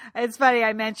 It's funny.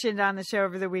 I mentioned on the show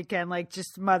over the weekend, like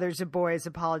just mothers of boys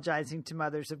apologizing to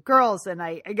mothers of girls. And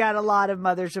I got a lot of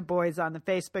mothers of boys on the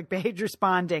Facebook page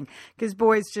responding because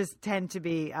boys just tend to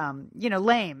be,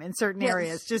 lame in certain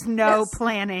areas, just no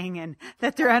planning, and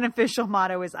that their unofficial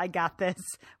motto is, I got this,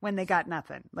 when they got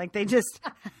nothing. Like they just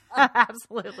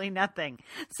absolutely nothing.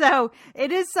 So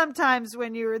it is sometimes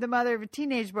when you're the mother of a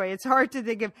teenage boy, it's hard to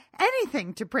think of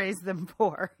anything to praise them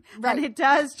for. Right. And it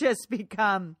does just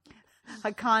become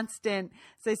a constant,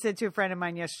 as I said to a friend of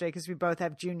mine yesterday, because we both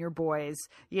have junior boys,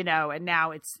 and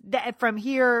now it's from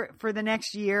here for the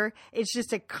next year, it's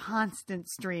just a constant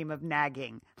stream of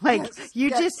nagging. Like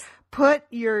just put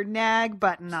your nag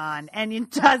button on and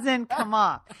it doesn't come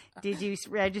off. Did you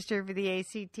register for the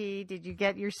ACT? Did you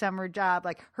get your summer job?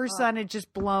 Like her son had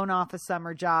just blown off a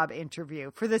summer job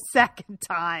interview for the second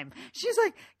time. She's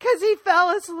like, because he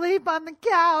fell asleep on the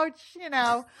couch,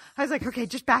 I was like, okay,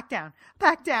 just back down.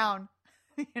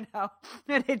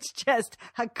 And it's just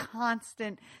a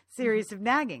constant series of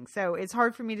nagging. So it's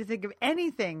hard for me to think of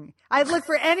anything. I look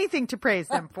for anything to praise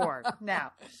them for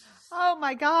now. Oh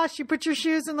my gosh, you put your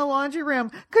shoes in the laundry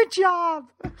room. Good job.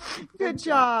 Good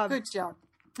job.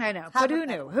 I know. But who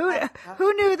knew?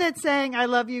 Who knew that saying I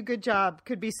love you, good job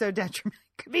could be so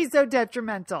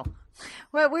detrimental?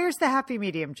 Well, where's the happy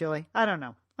medium, Julie? I don't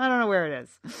know where it is.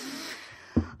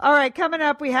 All right, coming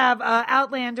up, we have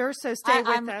Outlander, so stay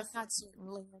with us. Not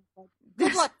certainly.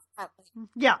 Good luck, Outlander.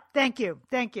 Yeah, thank you.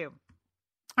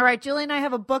 All right, Julie and I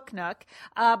have a book nook,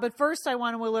 but first I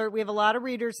want to alert, we have a lot of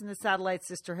readers in the Satellite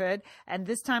Sisterhood, and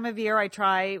this time of year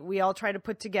we all try to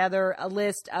put together a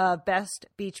list of best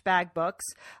beach bag books.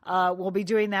 We'll be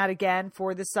doing that again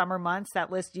for the summer months. That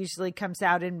list usually comes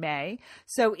out in May.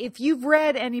 So if you've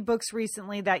read any books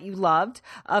recently that you loved,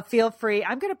 feel free.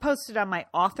 I'm going to post it on my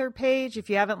author page. If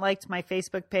you haven't liked my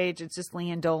Facebook page, it's just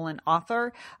Lian Dolan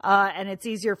Author, and it's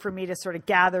easier for me to sort of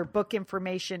gather book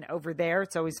information over there.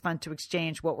 It's always fun to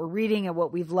exchange what we're reading and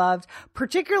what we've loved,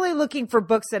 particularly looking for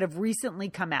books that have recently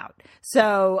come out.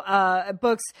 So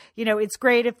books, it's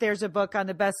great if there's a book on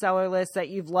the bestseller list that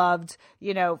you've loved,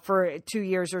 for 2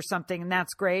 years or something, and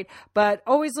that's great. But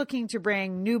always looking to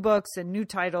bring new books and new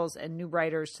titles and new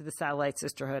writers to the Satellite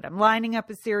Sisterhood. I'm lining up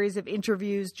a series of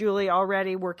interviews, Julie,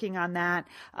 already working on that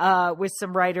with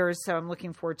some writers, so I'm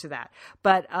looking forward to that.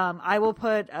 But I will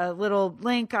put a little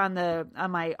link on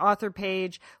my author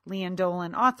page, Lian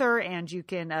Dolan Author, and you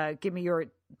can give me your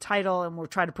title and we'll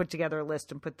try to put together a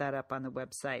list and put that up on the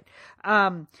website.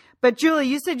 But Julie,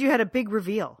 you said you had a big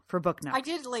reveal for Book Nook. I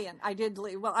did, Lian.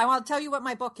 Well, I want to tell you what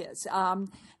my book is.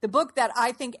 The book that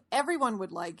I think everyone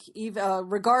would like,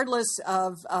 regardless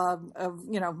of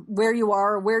where you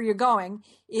are or where you're going,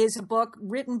 is a book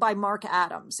written by Mark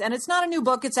Adams. And it's not a new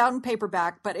book. It's out in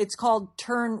paperback, but it's called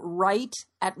Turn Right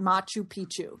at Machu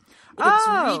Picchu.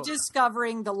 It's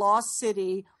rediscovering the lost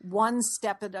city one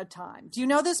step at a time. Do you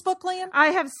know this book, Lian? I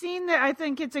have seen that. I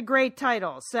think it's a great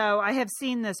title. So I have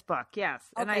seen this book. Yes.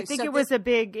 And I think it was a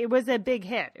big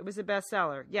hit. It was a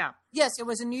bestseller. Yeah. Yes, it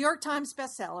was a New York Times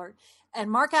bestseller. And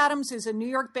Mark Adams is a New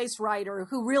York-based writer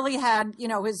who really had,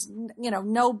 his,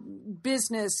 no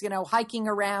business, hiking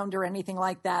around or anything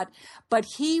like that. But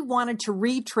he wanted to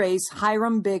retrace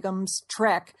Hiram Bingham's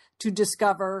trek to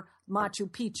discover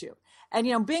Machu Picchu.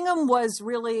 And, Bingham was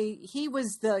really, he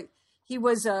was the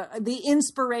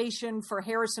inspiration for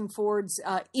Harrison Ford's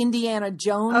Indiana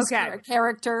Jones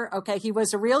character. Okay. He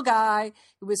was a real guy.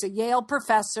 He was a Yale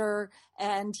professor,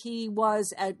 and he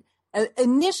was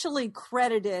initially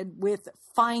credited with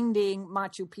finding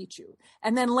Machu Picchu.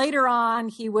 And then later on,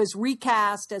 he was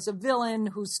recast as a villain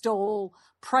who stole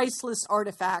priceless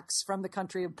artifacts from the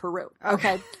country of Peru.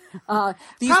 Okay.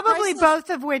 Probably both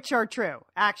of which are true,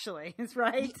 actually, is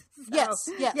right? Yes.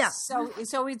 Yeah. So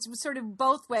it's sort of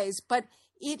both ways, but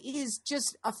it is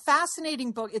just a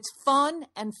fascinating book. It's fun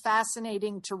and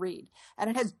fascinating to read, and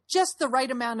it has just the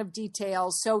right amount of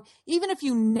details. So even if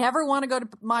you never want to go to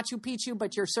Machu Picchu,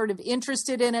 but you're sort of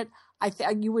interested in it,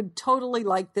 you would totally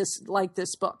like this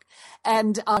book.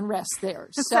 And unrest there.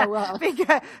 So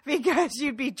because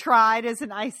you'd be tried as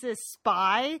an ISIS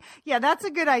spy. Yeah, that's a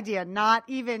good idea. Not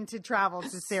even to travel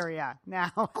to Syria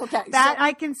now. Okay,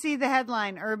 I can see the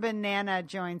headline: Urban Nana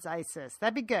joins ISIS.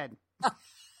 That'd be good.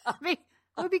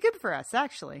 It would be good for us,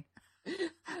 actually.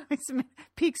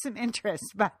 Pique some interest,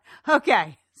 but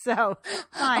okay. So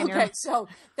fine. Okay, so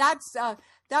that's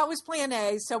that was Plan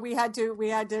A. So we had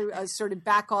to sort of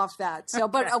back off that. So,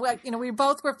 but we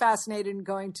both were fascinated in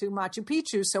going to Machu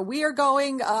Picchu. So we are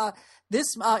going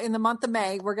in the month of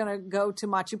May. We're going to go to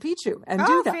Machu Picchu and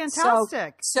do that.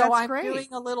 Fantastic! So I'm doing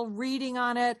a little reading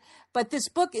on it. But this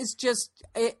book is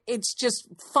it's just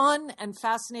fun and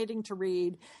fascinating to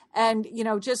read. And,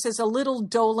 just as a little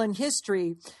Dolan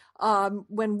history,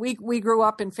 when we grew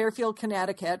up in Fairfield,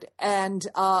 Connecticut, and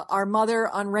our mother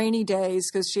on rainy days,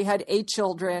 because she had 8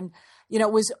 children,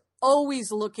 was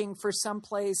always looking for some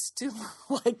place to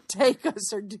take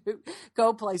us or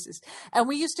go places. And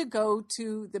we used to go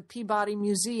to the Peabody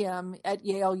Museum at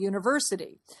Yale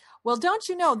University. Well, don't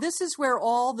you know, this is where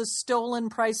all the stolen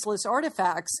priceless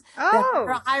artifacts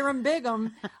that Hiram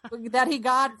Bingham that he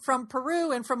got from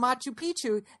Peru and from Machu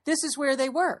Picchu, this is where they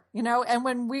were, and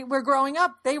when we were growing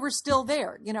up, they were still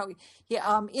there.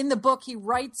 In the book, he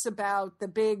writes about the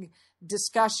big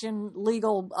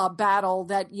legal battle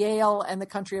that Yale and the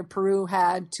country of Peru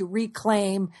had to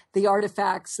reclaim the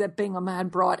artifacts that Bingham had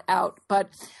brought out. But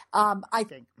I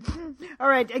think. All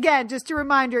right. Again, just a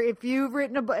reminder: if you've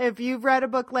read a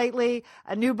book lately,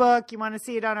 a new book, you want to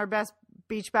see it on our Best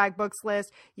Beach Bag Books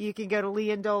list, you can go to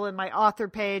Lian Dolan, my author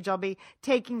page. I'll be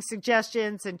taking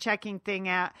suggestions and checking things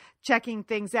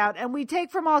out. And we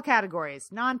take from all categories: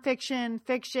 nonfiction,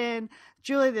 fiction.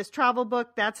 Julie, this travel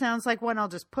book, that sounds like one I'll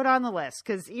just put on the list,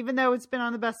 because even though it's been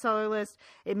on the bestseller list,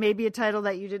 it may be a title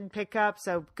that you didn't pick up.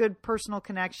 So good personal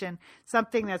connection,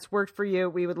 something that's worked for you.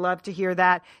 We would love to hear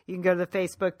that. You can go to the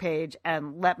Facebook page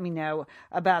and let me know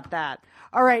about that.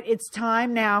 All right, it's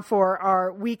time now for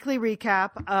our weekly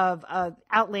recap of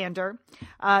Outlander.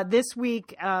 This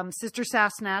week, Sister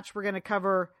Sassenach, we're going to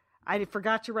cover. I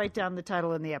forgot to write down the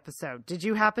title in the episode. Did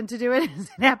you happen to do it?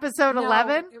 Is it episode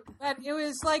 11? It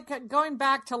was like going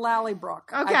back to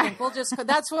Lallybrook. Okay. I think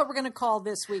that's what we're going to call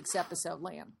this week's episode,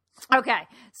 Lian. Okay.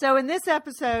 So in this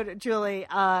episode, Julie,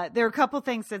 there are a couple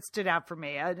things that stood out for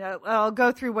me. I'll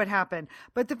go through what happened.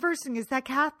 But the first thing is that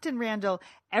Captain Randall,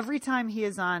 every time he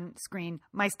is on screen,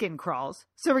 my skin crawls.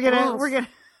 So we're going to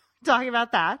talk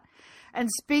about that. And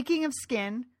speaking of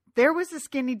skin, there was a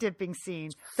skinny dipping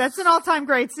scene. That's an all-time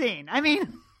great scene. I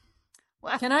mean,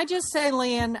 Can I just say,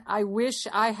 Leanne, I wish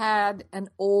I had an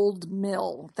old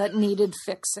mill that needed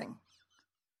fixing.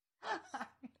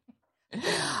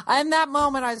 In that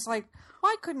moment, I was like,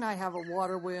 why couldn't I have a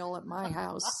water wheel at my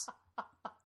house?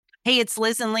 Hey, it's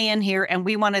Liz and Leanne here, and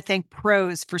we want to thank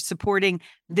Prose for supporting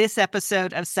this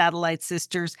episode of Satellite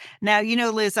Sisters. Now, you know,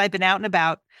 Liz, I've been out and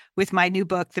about with my new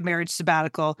book, The Marriage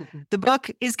Sabbatical. The book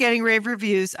is getting rave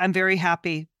reviews. I'm very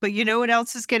happy. But you know what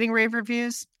else is getting rave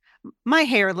reviews? My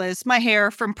hair, Liz. My hair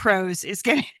from Prose is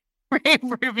getting rave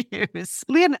reviews.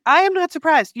 Leanne, I am not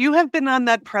surprised. You have been on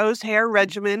that Prose hair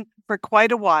regimen for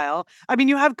quite a while. I mean,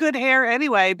 you have good hair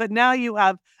anyway, but now you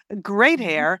have great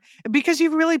hair because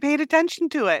you've really paid attention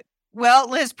to it. Well,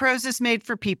 Liz, Prose is made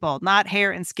for people, not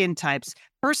hair and skin types.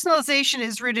 Personalization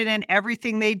is rooted in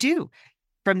everything they do,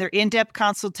 from their in-depth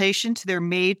consultation to their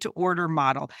made-to-order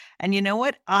model. And you know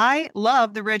what? I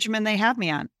love the regimen they have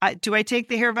me on. Do I take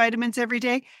the hair vitamins every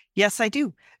day? Yes, I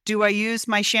do. Do I use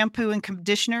my shampoo and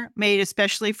conditioner made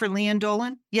especially for Leanne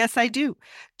Dolan? Yes, I do.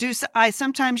 Do I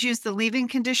sometimes use the leave-in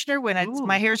conditioner when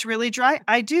my hair's really dry?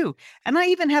 I do. And I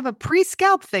even have a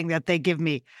pre-scalp thing that they give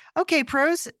me. Okay,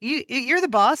 Prose, you're the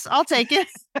boss. I'll take it.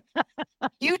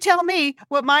 You tell me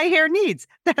what my hair needs.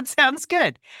 That sounds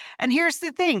good. And here's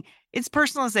the thing. It's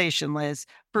personalization, Liz.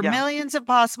 For millions of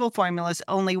possible formulas,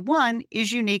 only one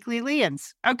is uniquely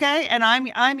Leanne's. Okay? And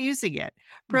I'm using it.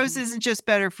 Prose isn't just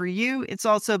better for you, it's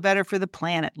also better for the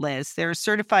planet, Liz. They're a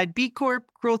certified B Corp,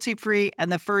 cruelty-free, and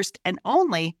the first and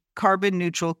only carbon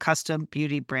neutral custom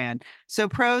beauty brand. So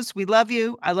Prose, we love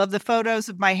you. I love the photos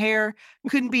of my hair.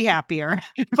 Couldn't be happier.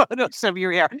 Photos of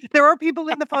your hair. There are people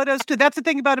in the photos too. That's the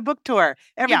thing about a book tour.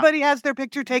 Everybody has their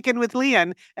picture taken with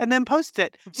Leanne and then post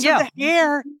it. So the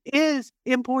hair is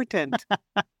important.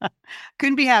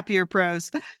 Couldn't be happier, Prose.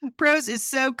 Prose is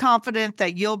so confident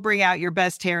that you'll bring out your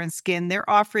best hair and skin. They're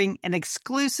offering an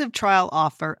exclusive trial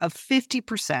offer of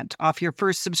 50% off your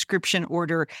first subscription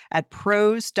order at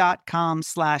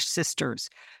prose.com/sisters.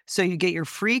 So you get your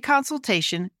free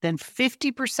consultation, then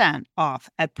 50% off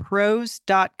at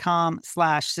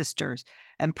prose.com/sisters.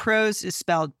 And Prose is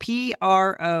spelled Prose.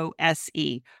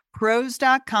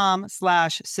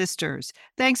 Prose.com/sisters.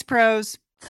 Thanks, Prose.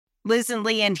 Liz and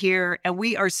Leanne here, and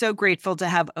we are so grateful to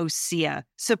have OSEA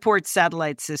support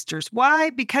Satellite Sisters.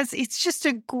 Why? Because it's just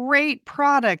a great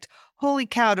product. Holy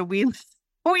cow, do we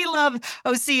love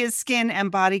OSEA's skin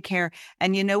and body care.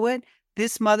 And you know what?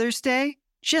 This Mother's Day,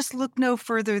 just look no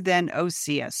further than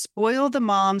OSEA. Spoil the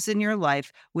moms in your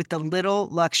life with the little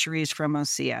luxuries from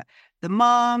OSEA. The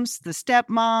moms, the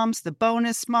stepmoms, the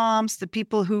bonus moms, the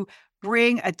people who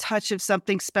bring a touch of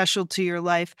something special to your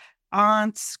life.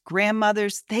 Aunts,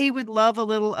 grandmothers, they would love a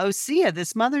little OSEA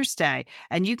this Mother's Day.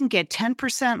 And you can get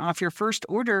 10% off your first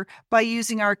order by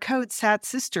using our code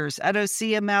SATSisters at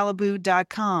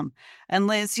OSEAMalibu.com. And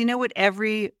Liz, you know what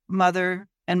every mother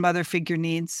and mother figure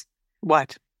needs?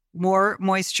 What? More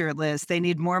moisture, Liz. They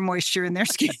need more moisture in their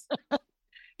skin.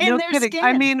 No kidding.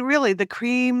 I mean, really, the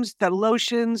creams, the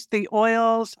lotions, the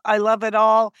oils, I love it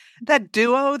all. That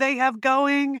duo they have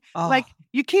going, like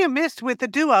you can't miss with the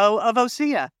duo of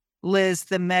OSEA. Liz,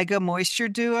 the Mega Moisture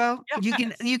Duo.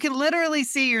 Yes. You can literally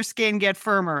see your skin get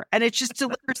firmer, and it just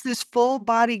delivers this full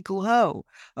body glow.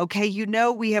 Okay, you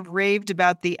know we have raved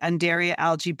about the Undaria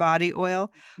Algae Body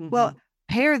Oil. Well,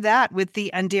 pair that with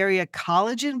the Undaria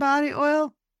Collagen Body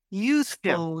Oil.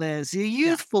 Youthful, Liz. Your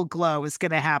youthful glow is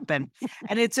going to happen.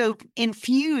 And it's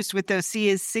infused with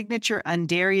OSEA's signature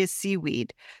Undaria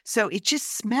seaweed. So it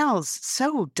just smells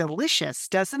so delicious,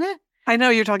 doesn't it? I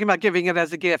know you're talking about giving it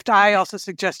as a gift. I also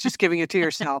suggest just giving it to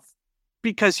yourself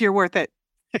because you're worth it.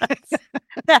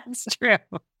 That's true.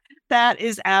 That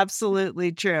is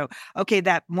absolutely true. Okay,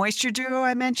 that Moisture Duo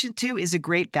I mentioned too is a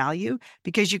great value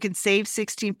because you can save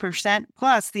 16%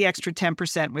 plus the extra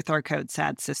 10% with our code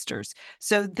SADSisters.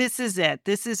 So this is it.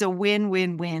 This is a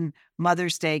win-win-win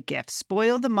Mother's Day gift.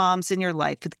 Spoil the moms in your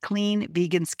life with clean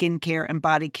vegan skincare and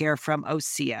body care from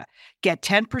OSEA. Get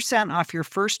 10% off your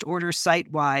first order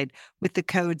site-wide with the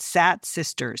code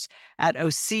SATSisters at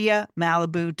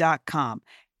OSEAMalibu.com.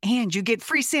 And you get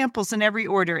free samples in every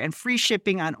order and free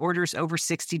shipping on orders over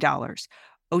 $60.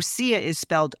 OSEA is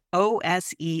spelled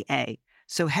OSEA.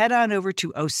 So head on over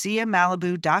to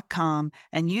OSEAMalibu.com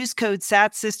and use code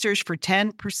SATSisters for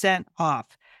 10%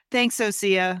 off. Thanks,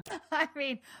 OSEA. I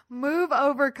mean, move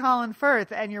over Colin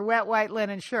Firth and your wet white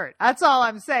linen shirt. That's all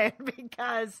I'm saying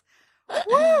because,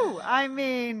 woo, I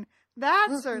mean, that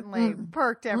certainly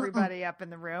perked everybody up in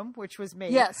the room, which was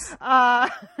me. Yes.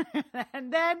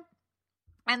 And then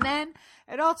And then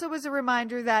it also was a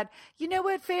reminder that, you know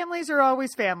what, families are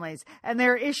always families, and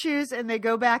there are issues, and they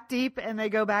go back deep and they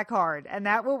go back hard. And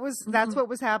that's what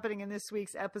was happening in this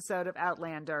week's episode of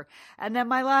Outlander. And then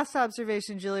my last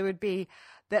observation, Julie, would be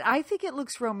that I think it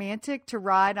looks romantic to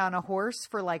ride on a horse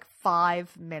for like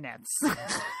 5 minutes.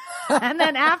 And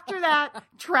then after that,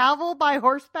 travel by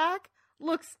horseback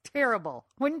looks terrible,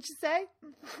 wouldn't you say?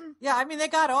 Yeah, I mean, they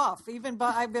got off even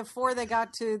before they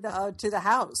got to the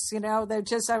house. You know, they're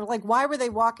just like, why were they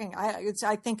walking?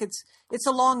 I think it's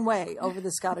a long way over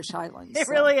the Scottish Highlands. It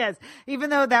really is, even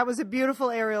though that was a beautiful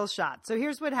aerial shot. So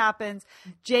here's what happens.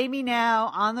 Jamie,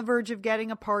 now on the verge of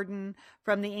getting a pardon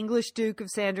from the English Duke of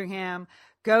Sandringham,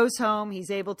 goes home. He's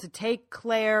able to take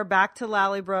Claire back to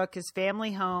Lallybrook, his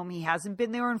family home. He hasn't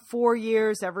been there in 4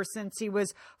 years, ever since he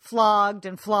was flogged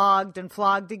and flogged and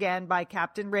flogged again by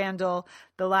Captain Randall.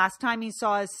 The last time he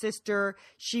saw his sister,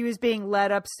 she was being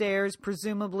led upstairs,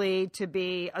 presumably to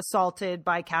be assaulted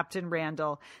by Captain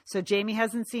Randall. So Jamie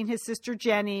hasn't seen his sister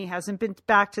Jenny, hasn't been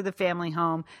back to the family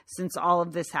home since all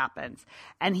of this happens.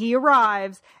 And he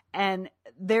arrives, and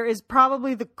there is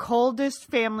probably the coldest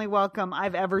family welcome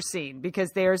I've ever seen,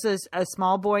 because there's a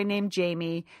small boy named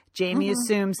Jamie. Jamie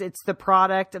assumes it's the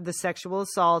product of the sexual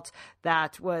assault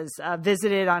that was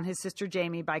visited on his sister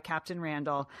Jamie by Captain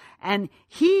Randall. And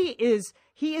he is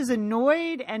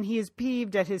annoyed, and he is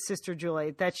peeved at his sister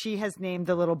Julie that she has named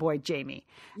the little boy Jamie.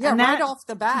 Yeah, and right off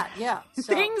the bat. Yeah.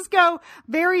 So. Things go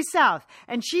very south,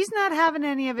 and she's not having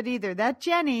any of it either. That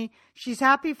Jenny, she's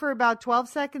happy for about 12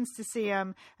 seconds to see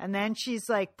him, and then she's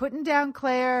like putting down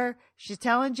Claire. She's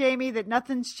telling Jamie that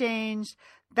nothing's changed.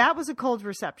 That was a cold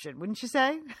reception, wouldn't you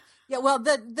say? Yeah, well,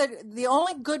 the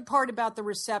only good part about the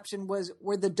reception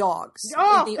were the dogs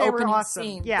Oh, in the they were opening awesome.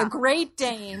 scene. Yeah. The Great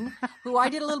Dane, who I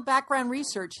did a little background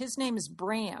research. His name is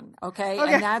Bran. Okay,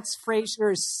 and that's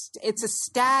Fraser's. It's a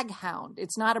stag hound.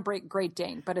 It's not a Great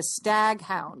Dane, but a stag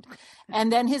hound.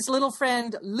 And then his little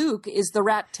friend Luke is the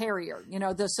rat terrier. You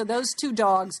know, so those two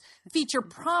dogs feature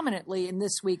prominently in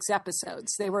this week's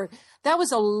episodes. That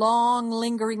was a long,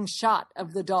 lingering shot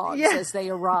of the dogs as they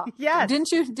arrived. Yes.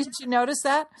 Didn't you notice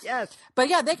that? Yes. But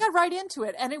yeah, they got right into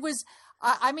it. And it was,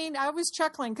 I mean, I was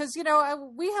chuckling because, you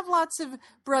know, we have lots of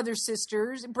brothers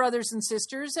and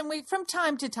sisters. And from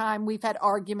time to time, we've had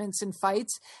arguments and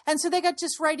fights. And so they got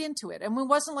just right into it. And it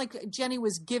wasn't like Jenny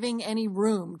was giving any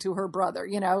room to her brother,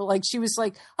 you know, like she was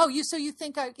like, oh, so you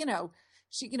think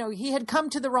he had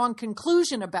come to the wrong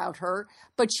conclusion about her,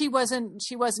 but she wasn't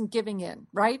giving in,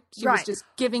 right? She was just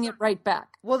giving it right back.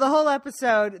 Well, the whole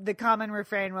episode, the common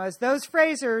refrain was, those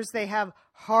Frasers, they have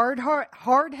hard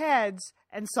heads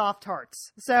and soft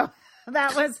hearts. So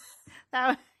that was,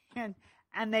 and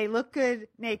they look good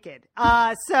naked.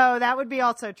 So that would be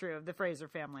also true of the Fraser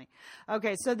family.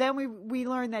 Okay. So then we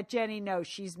learn that Jenny knows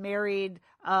she's married.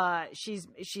 She's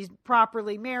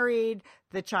properly married.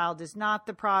 The child is not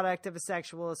the product of a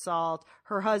sexual assault.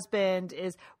 Her husband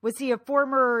was he a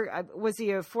former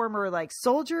like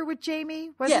soldier with Jamie?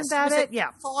 Wasn't that it?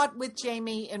 Yeah. Fought with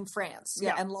Jamie in France.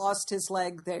 Yeah. And lost his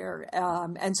leg there.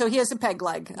 And so he has a peg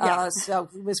leg. Yeah. So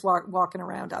he was walking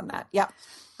around on that. Yeah.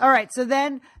 All right. So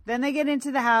then they get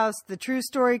into the house. The true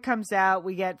story comes out.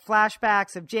 We get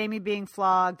flashbacks of Jamie being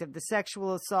flogged, of the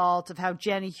sexual assault, of how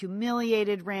Jenny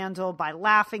humiliated Randall by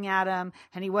laughing at him,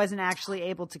 and he wasn't actually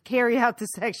able to carry out the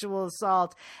sexual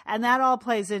assault. And that all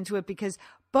plays into it because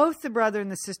both the brother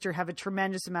and the sister have a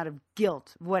tremendous amount of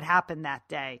guilt of what happened that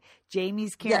day.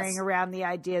 Jamie's carrying around the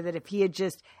idea that if he had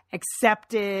just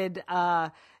accepted,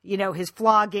 his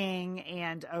flogging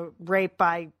and rape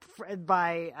by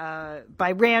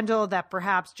Randall, that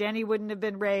perhaps Jenny wouldn't have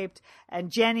been raped.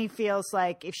 And Jenny feels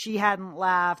like if she hadn't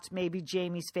laughed, maybe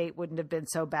Jamie's fate wouldn't have been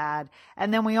so bad.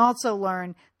 And then we also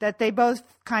learn that they both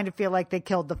kind of feel like they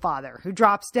killed the father, who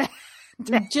drops dead.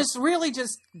 Just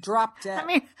dropped dead. I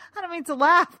mean, I don't mean to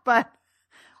laugh, but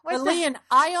Leon,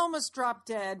 I almost dropped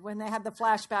dead when they had the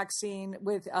flashback scene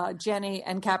with Jenny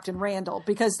and Captain Randall,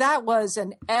 because that was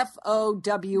an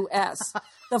FOWS,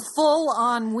 the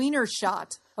full-on wiener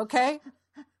shot, okay?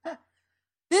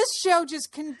 This show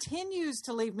just continues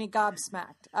to leave me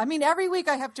gobsmacked. I mean, every week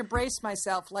I have to brace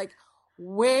myself, like,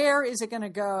 where is it going to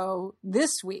go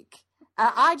this week?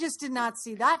 I just did not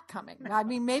see that coming. I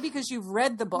mean, maybe because you've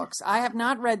read the books. I have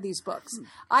not read these books.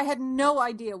 I had no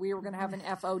idea we were going to have an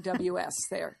FOWS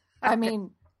there. I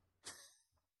mean,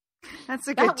 that's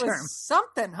a good term. Was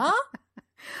something, huh?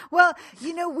 Well,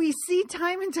 we see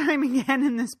time and time again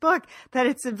in this book that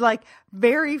it's a like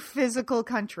very physical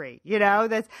country,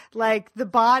 that's like the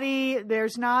body.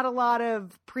 There's not a lot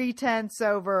of pretense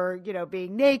over,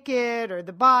 being naked or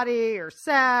the body or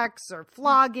sex or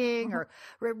flogging or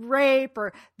rape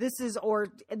or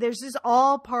there's just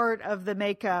all part of the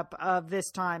makeup of this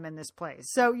time and this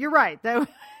place. So you're right. That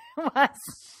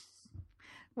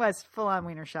was full on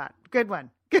wiener shot. Good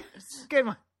one. Good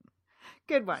one.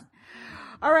 Good one.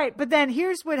 All right. But then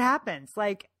here's what happens.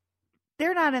 Like,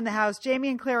 they're not in the house. Jamie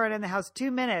and Claire aren't in the house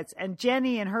 2 minutes. And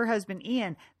Jenny and her husband,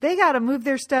 Ian, they got to move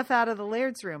their stuff out of the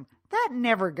Laird's room. That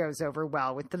never goes over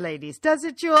well with the ladies, does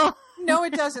it, Jewel? No,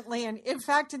 it doesn't, Lian. In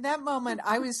fact, in that moment,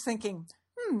 I was thinking,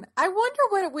 I wonder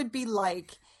what it would be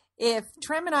like if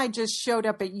Trem and I just showed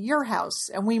up at your house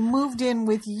and we moved in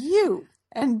with you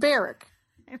and Barrick.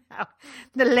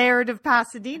 The Laird of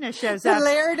Pasadena shows up. The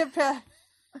Laird of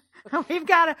We've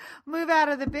got to move out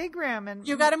of the big room. And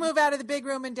you got to move out of the big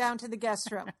room and down to the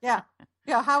guest room. Yeah.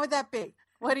 Yeah. How would that be?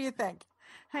 What do you think?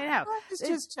 I know. I was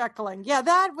just chuckling. Yeah,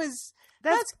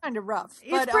 that's kind of rough.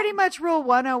 It's pretty much rule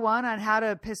 101 on how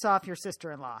to piss off your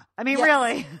sister-in-law. I mean,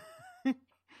 really.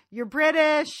 You're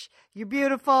British, you're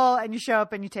beautiful, and you show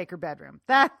up and you take her bedroom.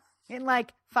 That in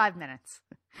like 5 minutes.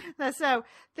 So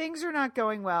things are not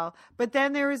going well. But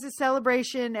then there is a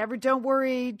celebration. Don't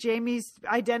worry, Jamie's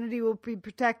identity will be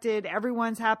protected.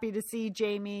 Everyone's happy to see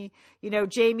Jamie.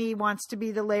 Jamie wants to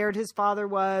be the Laird his father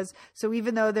was. So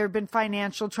even though there have been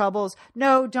financial troubles,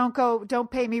 no, don't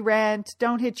pay me rent.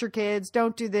 Don't hit your kids.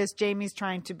 Don't do this. Jamie's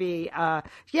trying to be,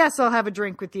 yes, I'll have a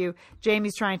drink with you.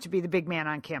 Jamie's trying to be the big man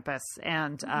on campus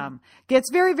and gets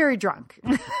very, very drunk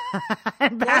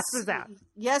and passes out.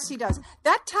 Yes, he does.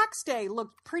 That tax day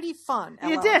looked pretty fun.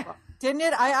 It did. Didn't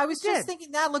it? I was just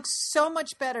thinking that looks so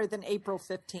much better than April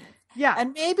 15th. Yeah.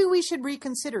 And maybe we should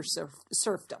reconsider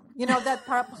serfdom.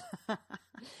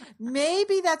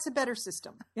 Maybe that's a better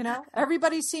system.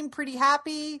 Everybody seemed pretty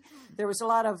happy. There was a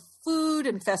lot of food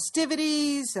and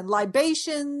festivities and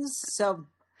libations. So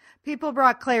people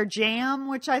brought Claire jam,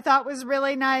 which I thought was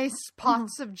really nice.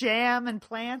 Pots of jam and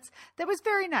plants. That was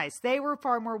very nice. They were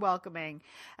far more welcoming.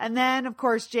 And then, of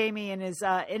course, Jamie in his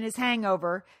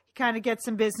hangover, he kind of gets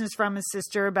some business from his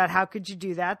sister about how could you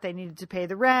do that? They needed to pay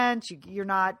the rent. You're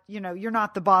not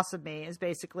the boss of me is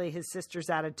basically his sister's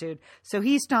attitude. So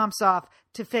he stomps off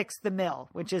to fix the mill,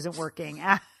 which isn't working.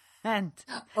 And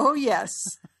oh yes.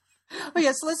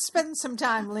 Let's spend some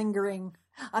time lingering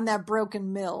on that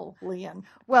broken mill, Lian.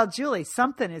 Well, Julie,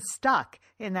 something is stuck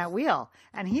in that wheel,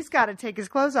 and he's got to take his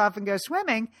clothes off and go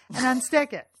swimming and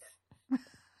unstick it.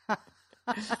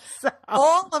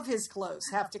 All of his clothes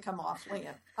have to come off,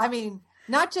 Lian. I mean,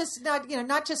 not just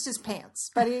his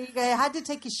pants, but he had to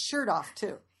take his shirt off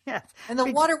too. Yes. And the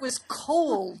water was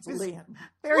cold, Lian.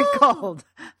 Very cold.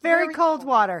 Very cold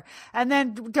water. And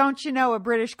then, don't you know, a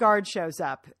British guard shows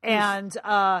up. And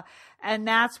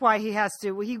that's why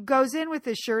he goes in with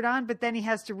his shirt on, but then he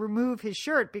has to remove his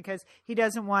shirt because he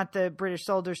doesn't want the British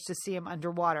soldiers to see him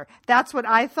underwater. That's what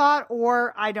I thought,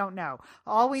 or I don't know.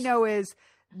 All we know is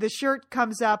the shirt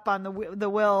comes up on the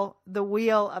wheel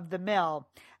of the mill.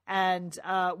 And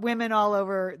women all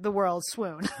over the world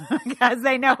swoon because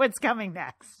they know what's coming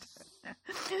next.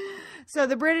 So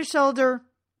the British soldier,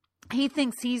 he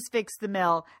thinks he's fixed the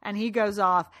mill and he goes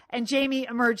off and Jamie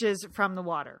emerges from the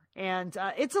water. And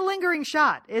it's a lingering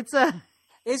shot. Is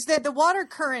that the water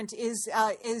current is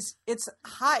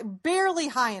high, barely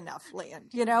high enough, Lian,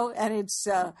 and it's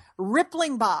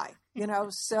rippling by,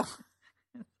 so.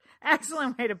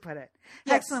 Excellent way to put it.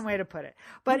 Yes. Excellent way to put it.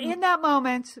 But in that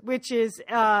moment, which is,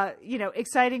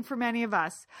 exciting for many of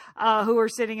us who are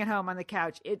sitting at home on the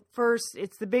couch,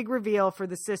 it's the big reveal for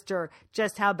the sister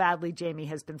just how badly Jamie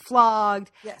has been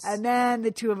flogged. Yes. And then the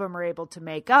two of them are able to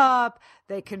make up.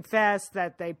 They confess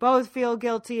that they both feel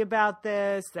guilty about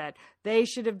this, that they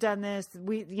should have done this.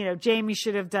 Jamie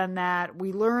should have done that.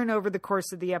 We learn over the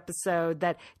course of the episode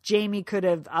that Jamie could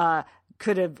have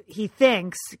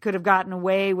gotten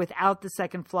away without the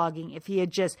second flogging if he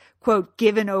had just, quote,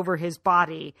 given over his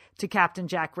body to Captain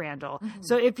Jack Randall. Mm-hmm.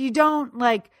 So if you don't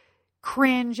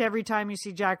cringe every time you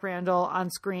see Jack Randall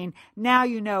on screen, now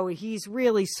he's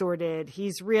really sordid.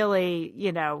 He's really,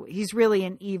 he's really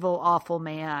an evil, awful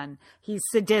man. He's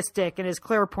sadistic. And as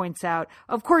Claire points out,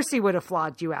 of course he would have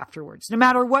flogged you afterwards. No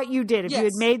matter what you did, if you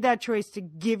had made that choice to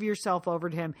give yourself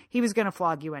over to him, he was going to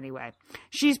flog you anyway.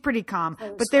 She's pretty calm.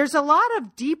 But there's a lot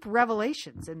of deep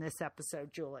revelations in this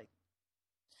episode, Julie.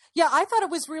 Yeah, I thought it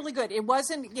was really good. It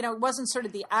wasn't, it wasn't sort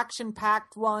of the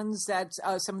action-packed ones that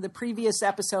some of the previous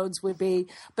episodes would be,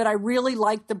 but I really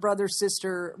liked the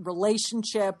brother-sister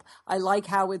relationship. I like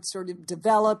how it sort of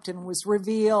developed and was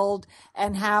revealed,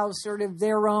 and how sort of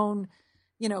their own,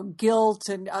 guilt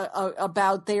and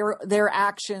about their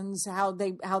actions, how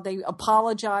they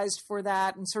apologized for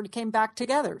that and sort of came back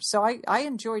together. So I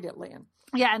enjoyed it, Lian.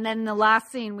 Yeah, and then in the last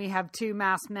scene, we have two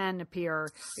masked men appear,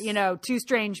 two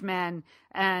strange men,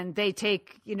 and they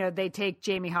take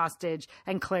Jamie hostage,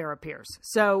 and Claire appears.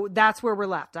 So that's where we're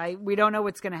left. We don't know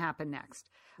what's going to happen next.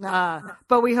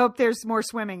 But we hope there's more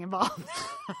swimming involved.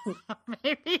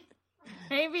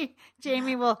 Maybe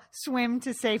Jamie will swim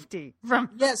to safety from.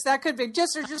 Yes, that could be.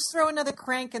 Just throw another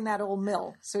crank in that old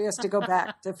mill, so he has to go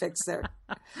back to fix there.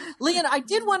 Lian, I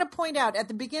did want to point out at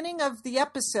the beginning of the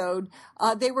episode,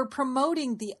 they were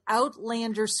promoting the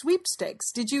Outlander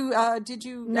sweepstakes. Did you?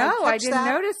 No, I didn't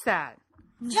notice that.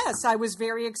 Yes, I was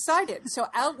very excited. So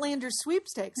Outlander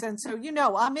sweepstakes, and so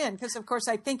I'm in, because of course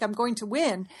I think I'm going to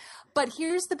win. But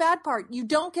here's the bad part: you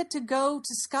don't get to go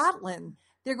to Scotland.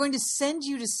 They're going to send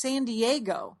you to San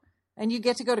Diego, and you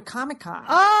get to go to Comic-Con.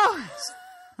 Oh!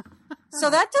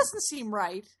 So that doesn't seem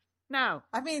right. No.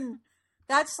 I mean,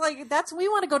 we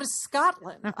want to go to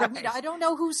Scotland. Right. I mean, I don't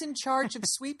know who's in charge of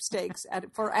sweepstakes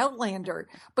for Outlander,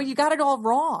 but you got it all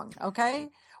wrong, okay?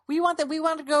 We want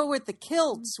to go with the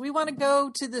kilts. We want to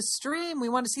go to the stream. We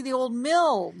want to see the old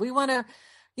mill. We want to,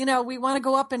 we want to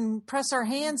go up and press our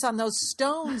hands on those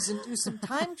stones and do some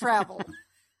time travel.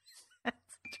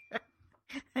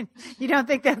 You don't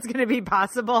think that's going to be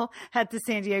possible at the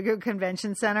San Diego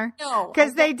Convention Center? No,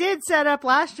 because they did set up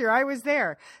last year. I was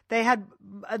there. They had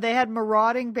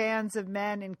marauding bands of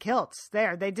men in kilts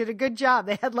there. They did a good job.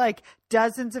 They had like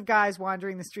dozens of guys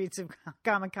wandering the streets of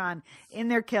Comic-Con in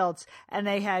their kilts, and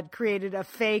they had created a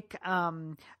fake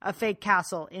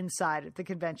castle inside at the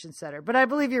convention center. But I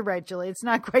believe you're right, Julie. It's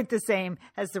not quite the same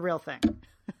as the real thing.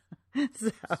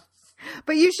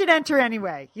 But you should enter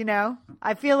anyway,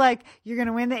 I feel like you're going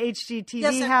to win the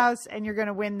HGTV house, and you're going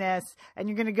to win this, and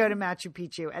you're going to go to Machu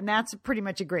Picchu. And that's pretty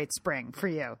much a great spring for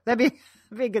you. That'd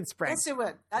be a good spring. Yes, it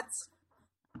would. That's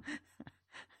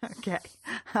okay.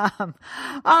 All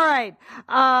right.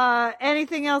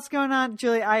 Anything else going on?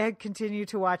 Julie, I continue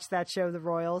to watch that show, The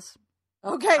Royals.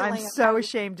 Okay. I'm so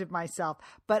ashamed of myself.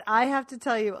 But I have to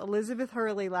tell you, Elizabeth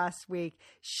Hurley last week,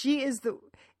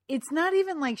 it's not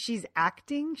even like she's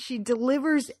acting. She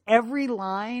delivers every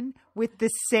line with the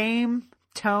same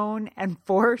tone and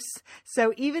force.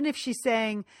 So even if she's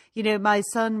saying, my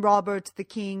son Robert the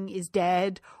King is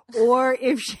dead, or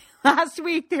if last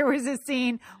week there was a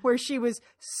scene where she was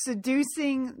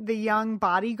seducing the young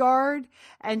bodyguard,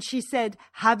 and she said,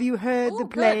 have you heard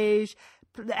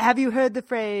have you heard the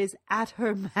phrase, at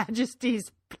Her Majesty's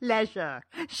pleasure?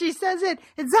 She says it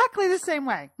exactly the same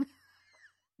way.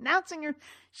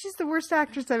 She's the worst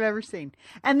actress I've ever seen.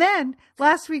 And then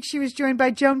last week she was joined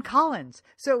by Joan Collins.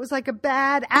 So it was like a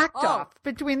bad act-off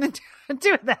between the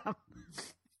two of them.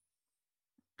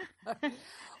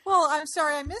 Well, I'm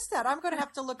sorry I missed that. I'm going to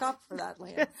have to look up for that,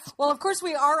 Lian. Well, of course,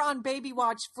 we are on Baby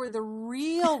Watch for the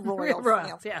real royal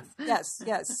family. Yes.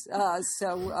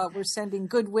 So we're sending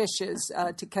good wishes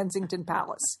to Kensington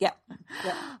Palace. Yeah.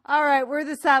 All right. We're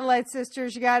the Satellite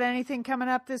Sisters. You got anything coming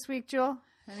up this week, Jewel?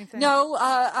 Anything? No.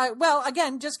 Well,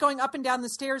 again, just going up and down the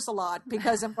stairs a lot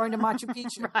because I'm going to Machu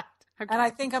Picchu. Right. Okay. And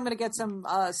I think I'm going to get some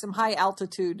high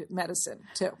altitude medicine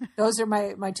too. Those are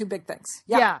my two big things.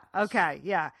 Yeah. Okay.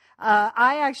 Yeah.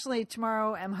 I actually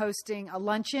tomorrow am hosting a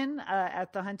luncheon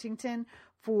at the Huntington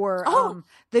for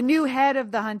the new head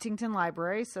of the Huntington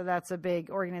Library. So that's a big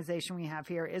organization we have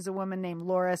here, is a woman named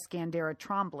Laura Scandera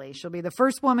Trombley. She'll be the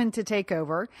first woman to take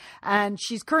over. And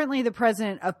she's currently the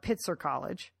president of Pitzer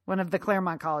College, one of the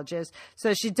Claremont colleges.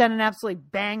 So she's done an absolutely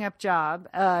bang up job,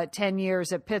 10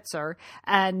 years at Pitzer.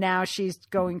 And now she's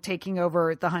taking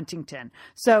over the Huntington.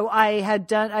 So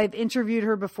I've interviewed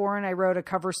her before, and I wrote a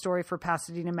cover story for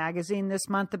Pasadena Magazine this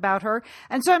month about her.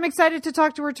 And so I'm excited to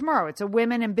talk to her tomorrow. It's a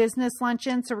women in business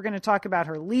luncheon. So we're going to talk about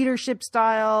her leadership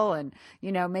style and,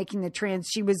 making the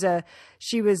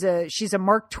she's a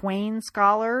Mark Twain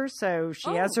scholar. So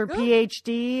she has her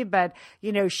PhD, but,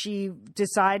 she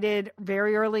decided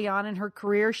very early on in her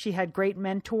career, she had great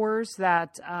mentors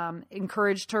that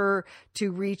encouraged her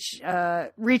to reach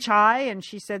high. And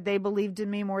she said they believed in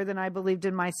me more than I believed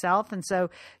in myself. And so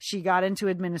she got into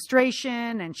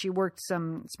administration, and she worked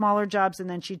some smaller jobs, and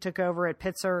then she took over at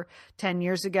Pitzer 10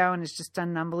 years ago and has just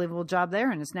done an unbelievable job there,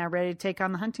 and is now ready to take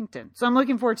on the Huntington. So I'm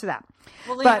looking forward to that.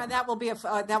 Well, Lena, that will be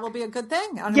a good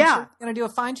thing. I'm sure you're going to do a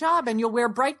fine job, and you'll wear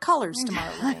bright colors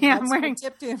tomorrow. Yeah, I'm wearing.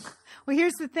 Well,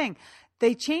 here's the thing.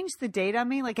 they changed the date on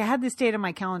me. Like I had this date on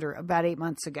my calendar about 8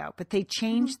 months ago, but they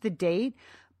changed the date.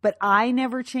 But I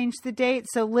never changed the date.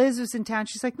 So Liz was in town.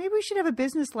 She's like, maybe we should have a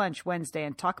business lunch Wednesday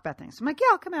and talk about things. I'm like, yeah,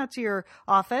 I'll come out to your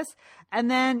office. And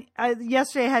then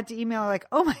yesterday I had to email her like,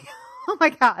 oh my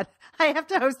God, I have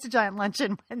to host a giant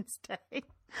luncheon Wednesday. I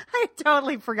had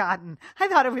totally forgotten. I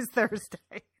thought it was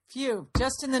Thursday. Phew,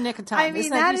 just in the nick of time. I mean,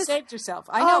 Isn't that you saved yourself.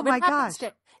 I know, oh my gosh.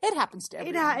 It happens to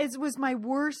everyone. It was my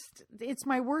worst. It's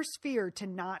my worst fear to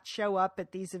not show up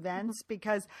at these events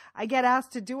because I get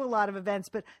asked to do a lot of events,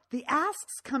 but the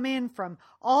asks come in from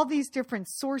all these different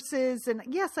sources. And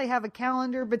yes, I have a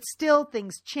calendar, but still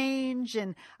things change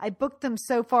and I booked them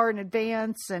so far in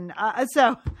advance. And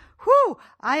so,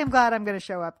 I am glad I'm going to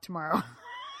show up tomorrow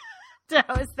to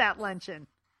host that luncheon.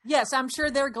 Yes, I'm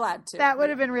sure they're glad to. That would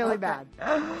have been really bad.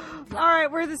 All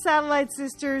right, we're the Satellite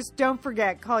Sisters. Don't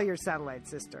forget, call your satellite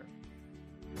sister.